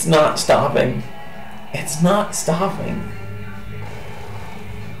 It's not stopping. It's not stopping.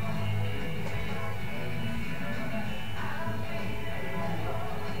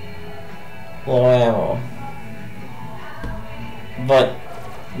 Low ammo. But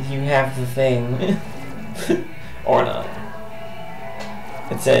you have the thing. Or not.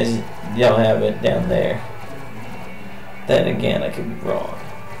 It says you don't have it down there. Then again, I could be wrong.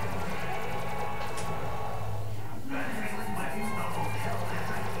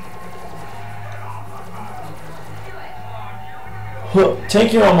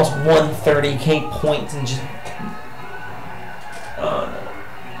 Take your almost 130k points and just... Oh no.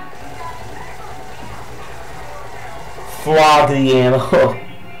 Flog the ammo.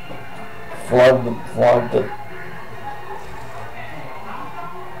 Flog the...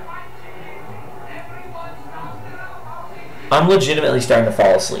 I'm legitimately starting to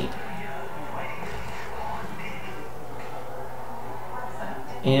fall asleep.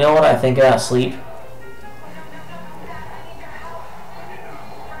 You know what I think about sleep?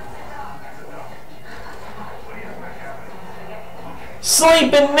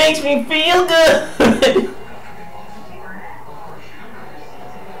 Sleeping makes me feel good!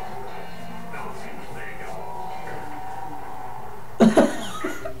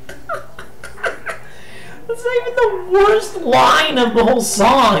 not even the worst line of the whole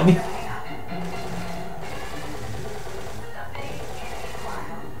song.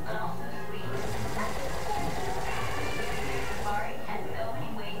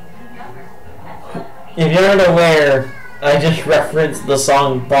 If you're not aware, I just referenced the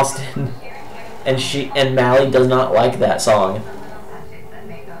song Bustin', and Mally does not like that song.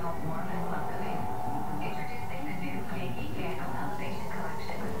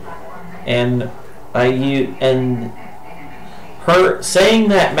 And her saying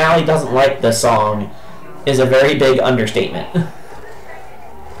that Mally doesn't like the song is a very big understatement.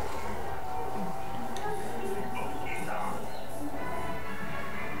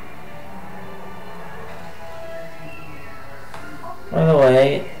 By the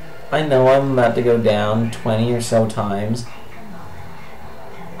way, I know I'm about to go down 20 or so times.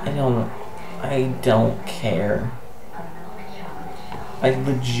 I don't care. I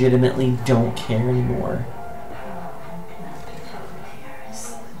legitimately don't care anymore.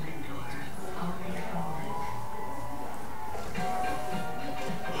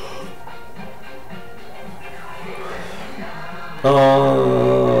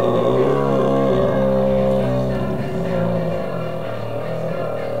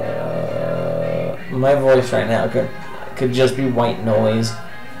 My voice right now could just be white noise.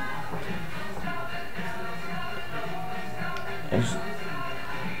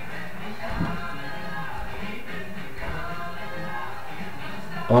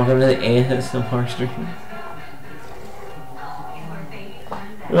 Welcome to the ASMR stream.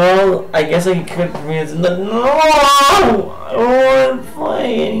 Well, I guess I could read the no! I don't want to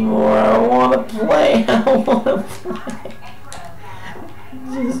play anymore. I want to play. I want to play.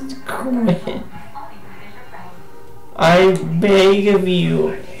 Just quit. I beg of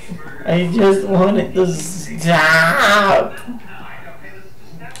you. I just want it to stop.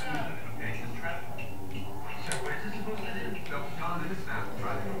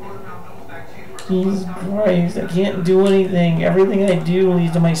 Jesus Christ, I can't do anything. Everything I do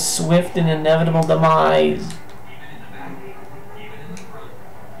leads to my swift and inevitable demise.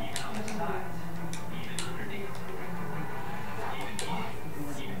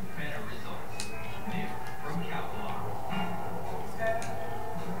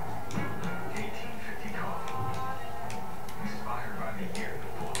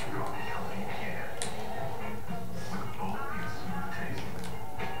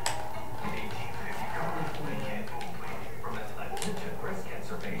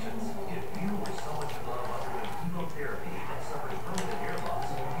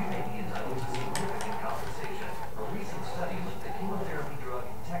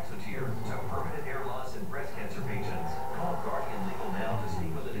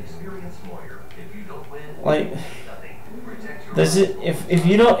 Like, this is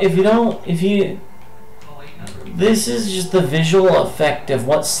this is just the visual effect of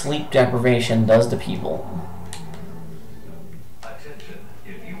what sleep deprivation does to people.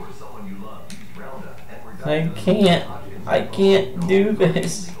 I can't do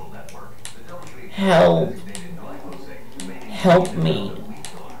this. Help. Help me.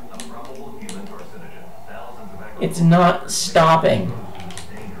 It's not stopping.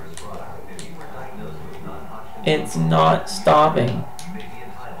 It's not stopping.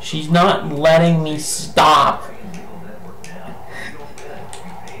 She's not letting me stop.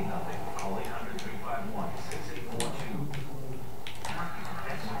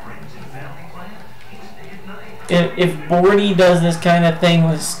 If Bordy does this kind of thing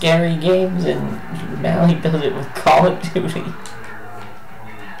with scary games and Mally does it with Call of Duty.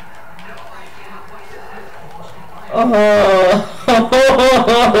 Oh.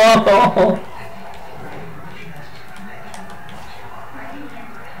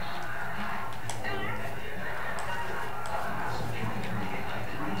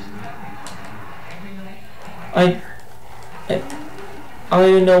 I don't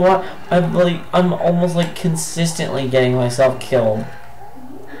even know what I'm almost like consistently getting myself killed.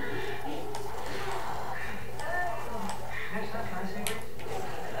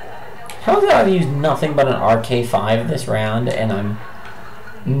 How did I use nothing but an RK5 this round and I'm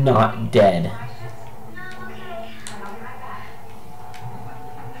not dead?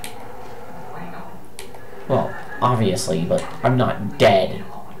 Well, obviously, but I'm not dead.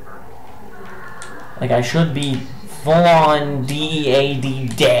 Like, I should be full-on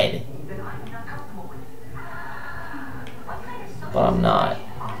DEAD dead. But I'm not.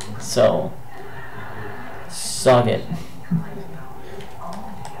 So, suck it.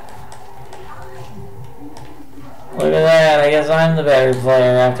 Look at that, I guess I'm the better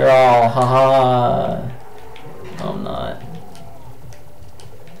player after all. Haha. No, I'm not.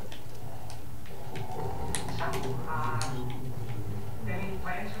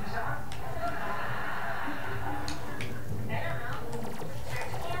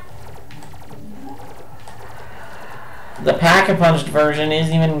 The pack-a-punched version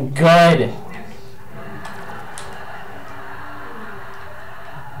isn't even good.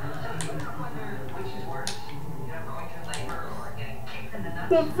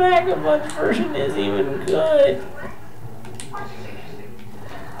 The pack-a-punch version isn't even good.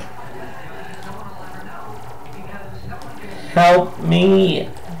 Help me.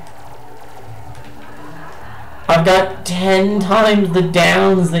 I've got 10 times the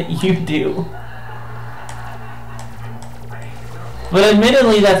downs that you do. But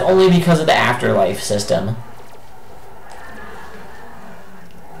admittedly, that's only because of the afterlife system.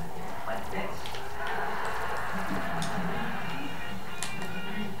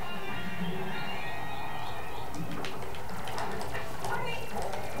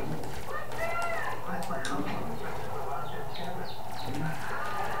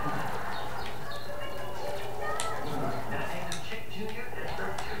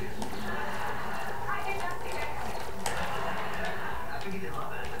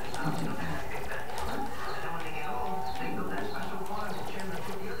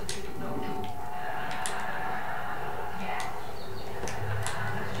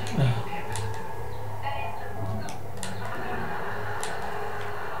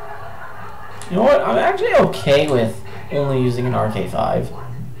 You know what? I'm actually okay with only using an RK5.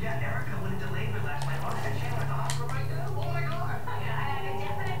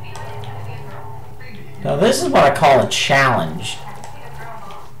 Now this is what I call a challenge.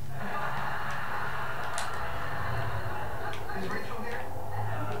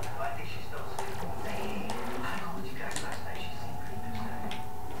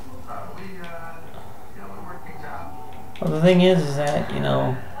 Well, the thing is that, you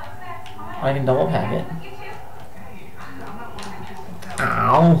know, I can double pack it.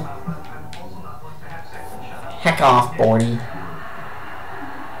 Ow. Heck off, Bordy.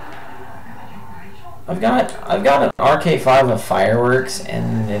 I've got an RK5 of fireworks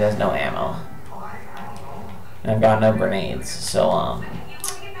and it has no ammo. And I've got no grenades, so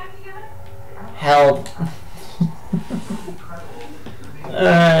help.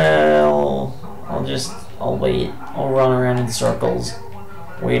 I'll wait. I'll run around in circles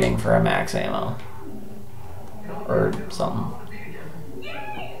waiting for a max ammo. Or something.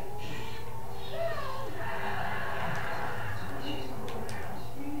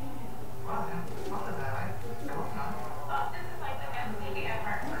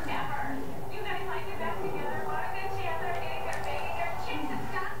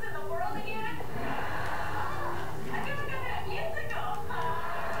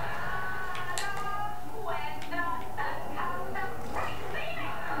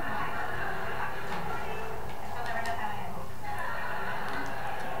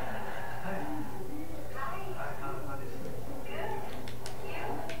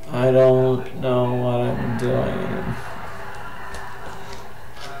 I don't know what I'm doing.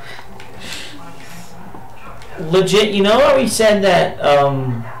 Legit, you know how we said that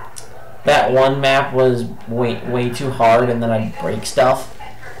that one map was way too hard and then I'd break stuff?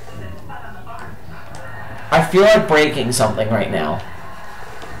 I feel like breaking something right now.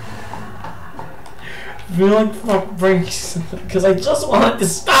 I feel like fuck breaking something because I just want it to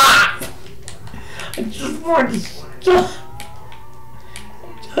stop! I just want it to stop!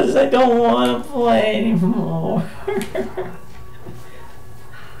 Because I don't want to play anymore.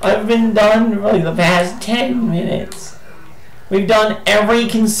 I've been done for like the past 10 minutes. We've done every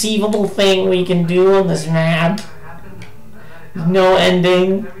conceivable thing we can do on this map. There's no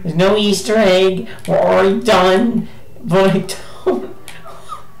ending. There's no Easter egg. We're already done. But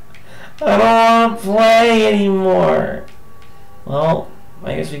I don't want to play anymore. Well,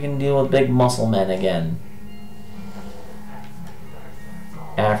 I guess we can deal with big muscle men again.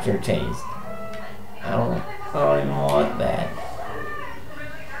 Aftertaste. I don't even want that.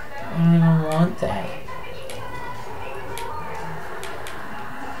 I don't even want that.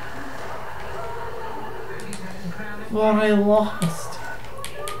 But I lost.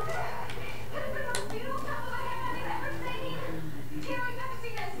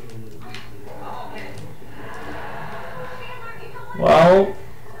 Well,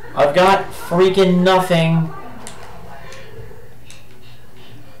 I've got freaking nothing.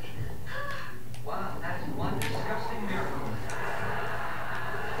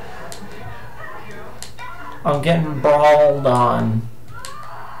 I'm getting brawled on.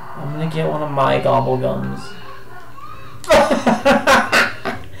 I'm gonna get one of my gobble gums.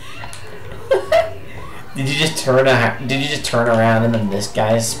 Did you just turn around and then this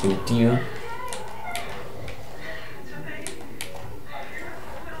guy spooked you?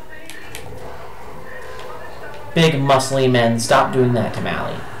 Big muscly men, stop doing that to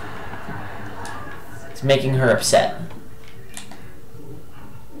Mally. It's making her upset.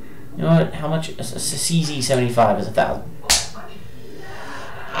 You know what? How much? A CZ75 is 1,000.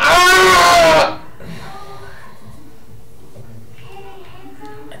 Ah!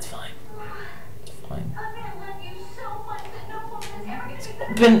 That's fine. It's fine.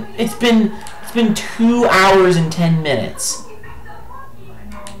 It's been 2 hours and 10 minutes.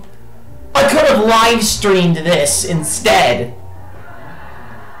 I could have live streamed this instead.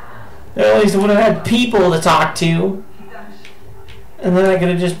 At least I would have had people to talk to. And then I could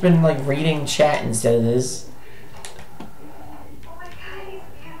have just been like reading chat instead of this.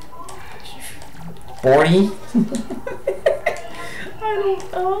 40? I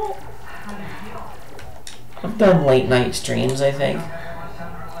don't know. I've done late night streams, I think.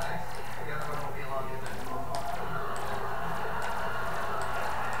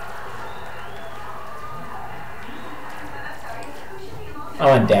 I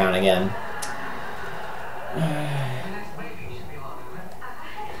went down again.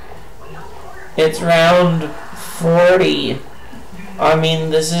 It's round 40. I mean,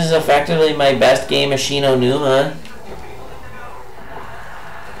 this is effectively my best game of Shino Numa.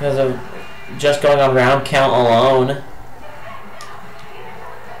 Because of just going on round count alone.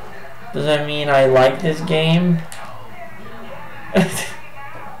 Does that mean I like this game?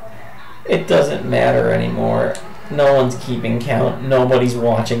 It doesn't matter anymore. No one's keeping count. Nobody's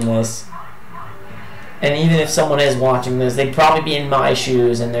watching this. And even if someone is watching this, they'd probably be in my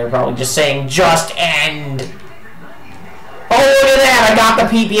shoes and they're probably just saying, just end! Oh, look at that! I got the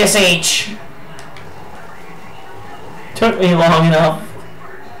PPSH! Took me long enough.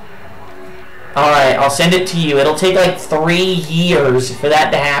 Alright, I'll send it to you. It'll take like 3 years for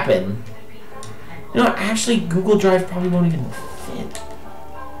that to happen. You know, actually, Google Drive probably won't even fit.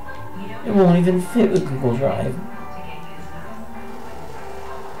 It won't even fit with Google Drive.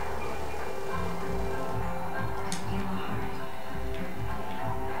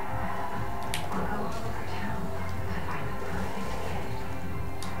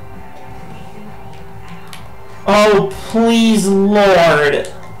 Oh, please, Lord.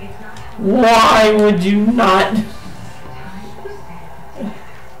 Why would you not?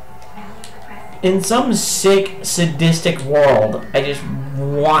 In some sick, sadistic world, I just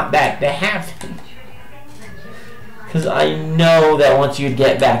want that to happen. Because I know that once you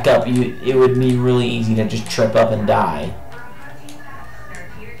get back up, it would be really easy to just trip up and die.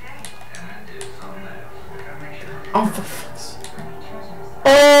 Oh, for fuck's sake.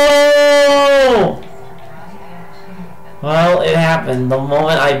 Oh! Well, it happened the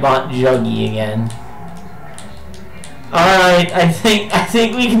moment I bought Juggy again. Alright, I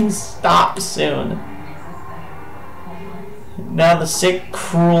think we can stop soon. Now the sick,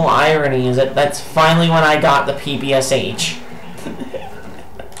 cruel irony is that that's finally when I got the PPSH.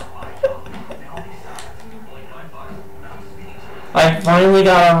 I finally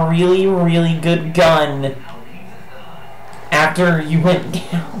got a really, really good gun after you went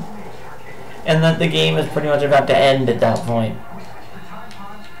down. And that the game is pretty much about to end at that point.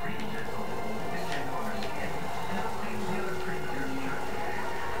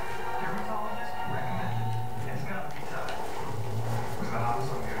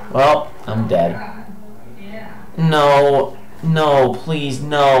 Well, I'm dead. No, no, please,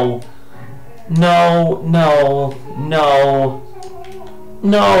 no. No, no, no.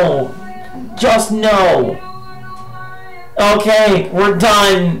 No. Just no. Okay, we're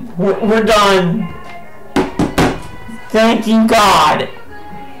done. We're done. Thank you, God.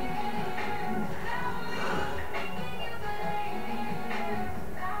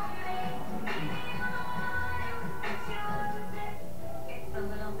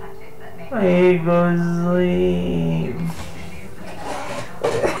 I go sleep.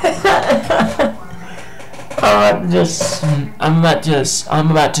 I'm about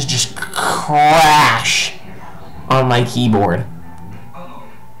to just crash on my keyboard. Hello,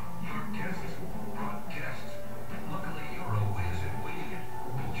 your guest brought guests. Luckily, you're always waiting.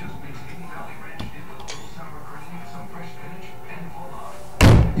 Just mix any valley ranch in with a little sour cream, some fresh spinach, and voila.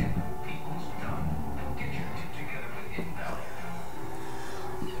 People's done. Get your tip together with Hidden Valley.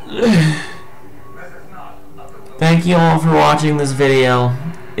 Thank you all for watching this video.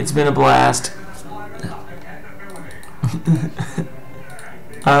 It's been a blast.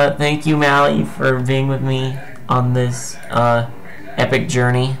 Thank you, Mally, for being with me on this epic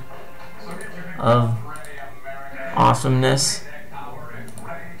journey of awesomeness.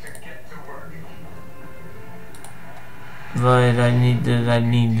 But I need to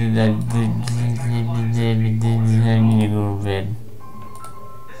go to bed.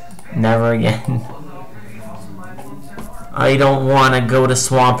 Never again. I don't want to go to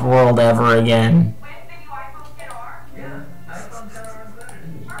Swamp World ever again.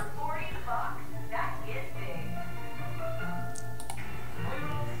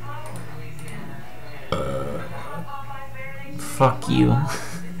 Fuck you.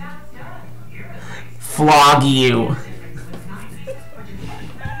 Flog you.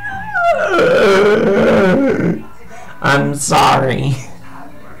 I'm sorry.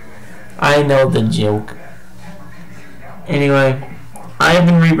 I know the joke. Anyway, I've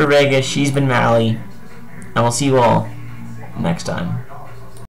been Reaper Vegas, she's been Mally, and we'll see you all next time.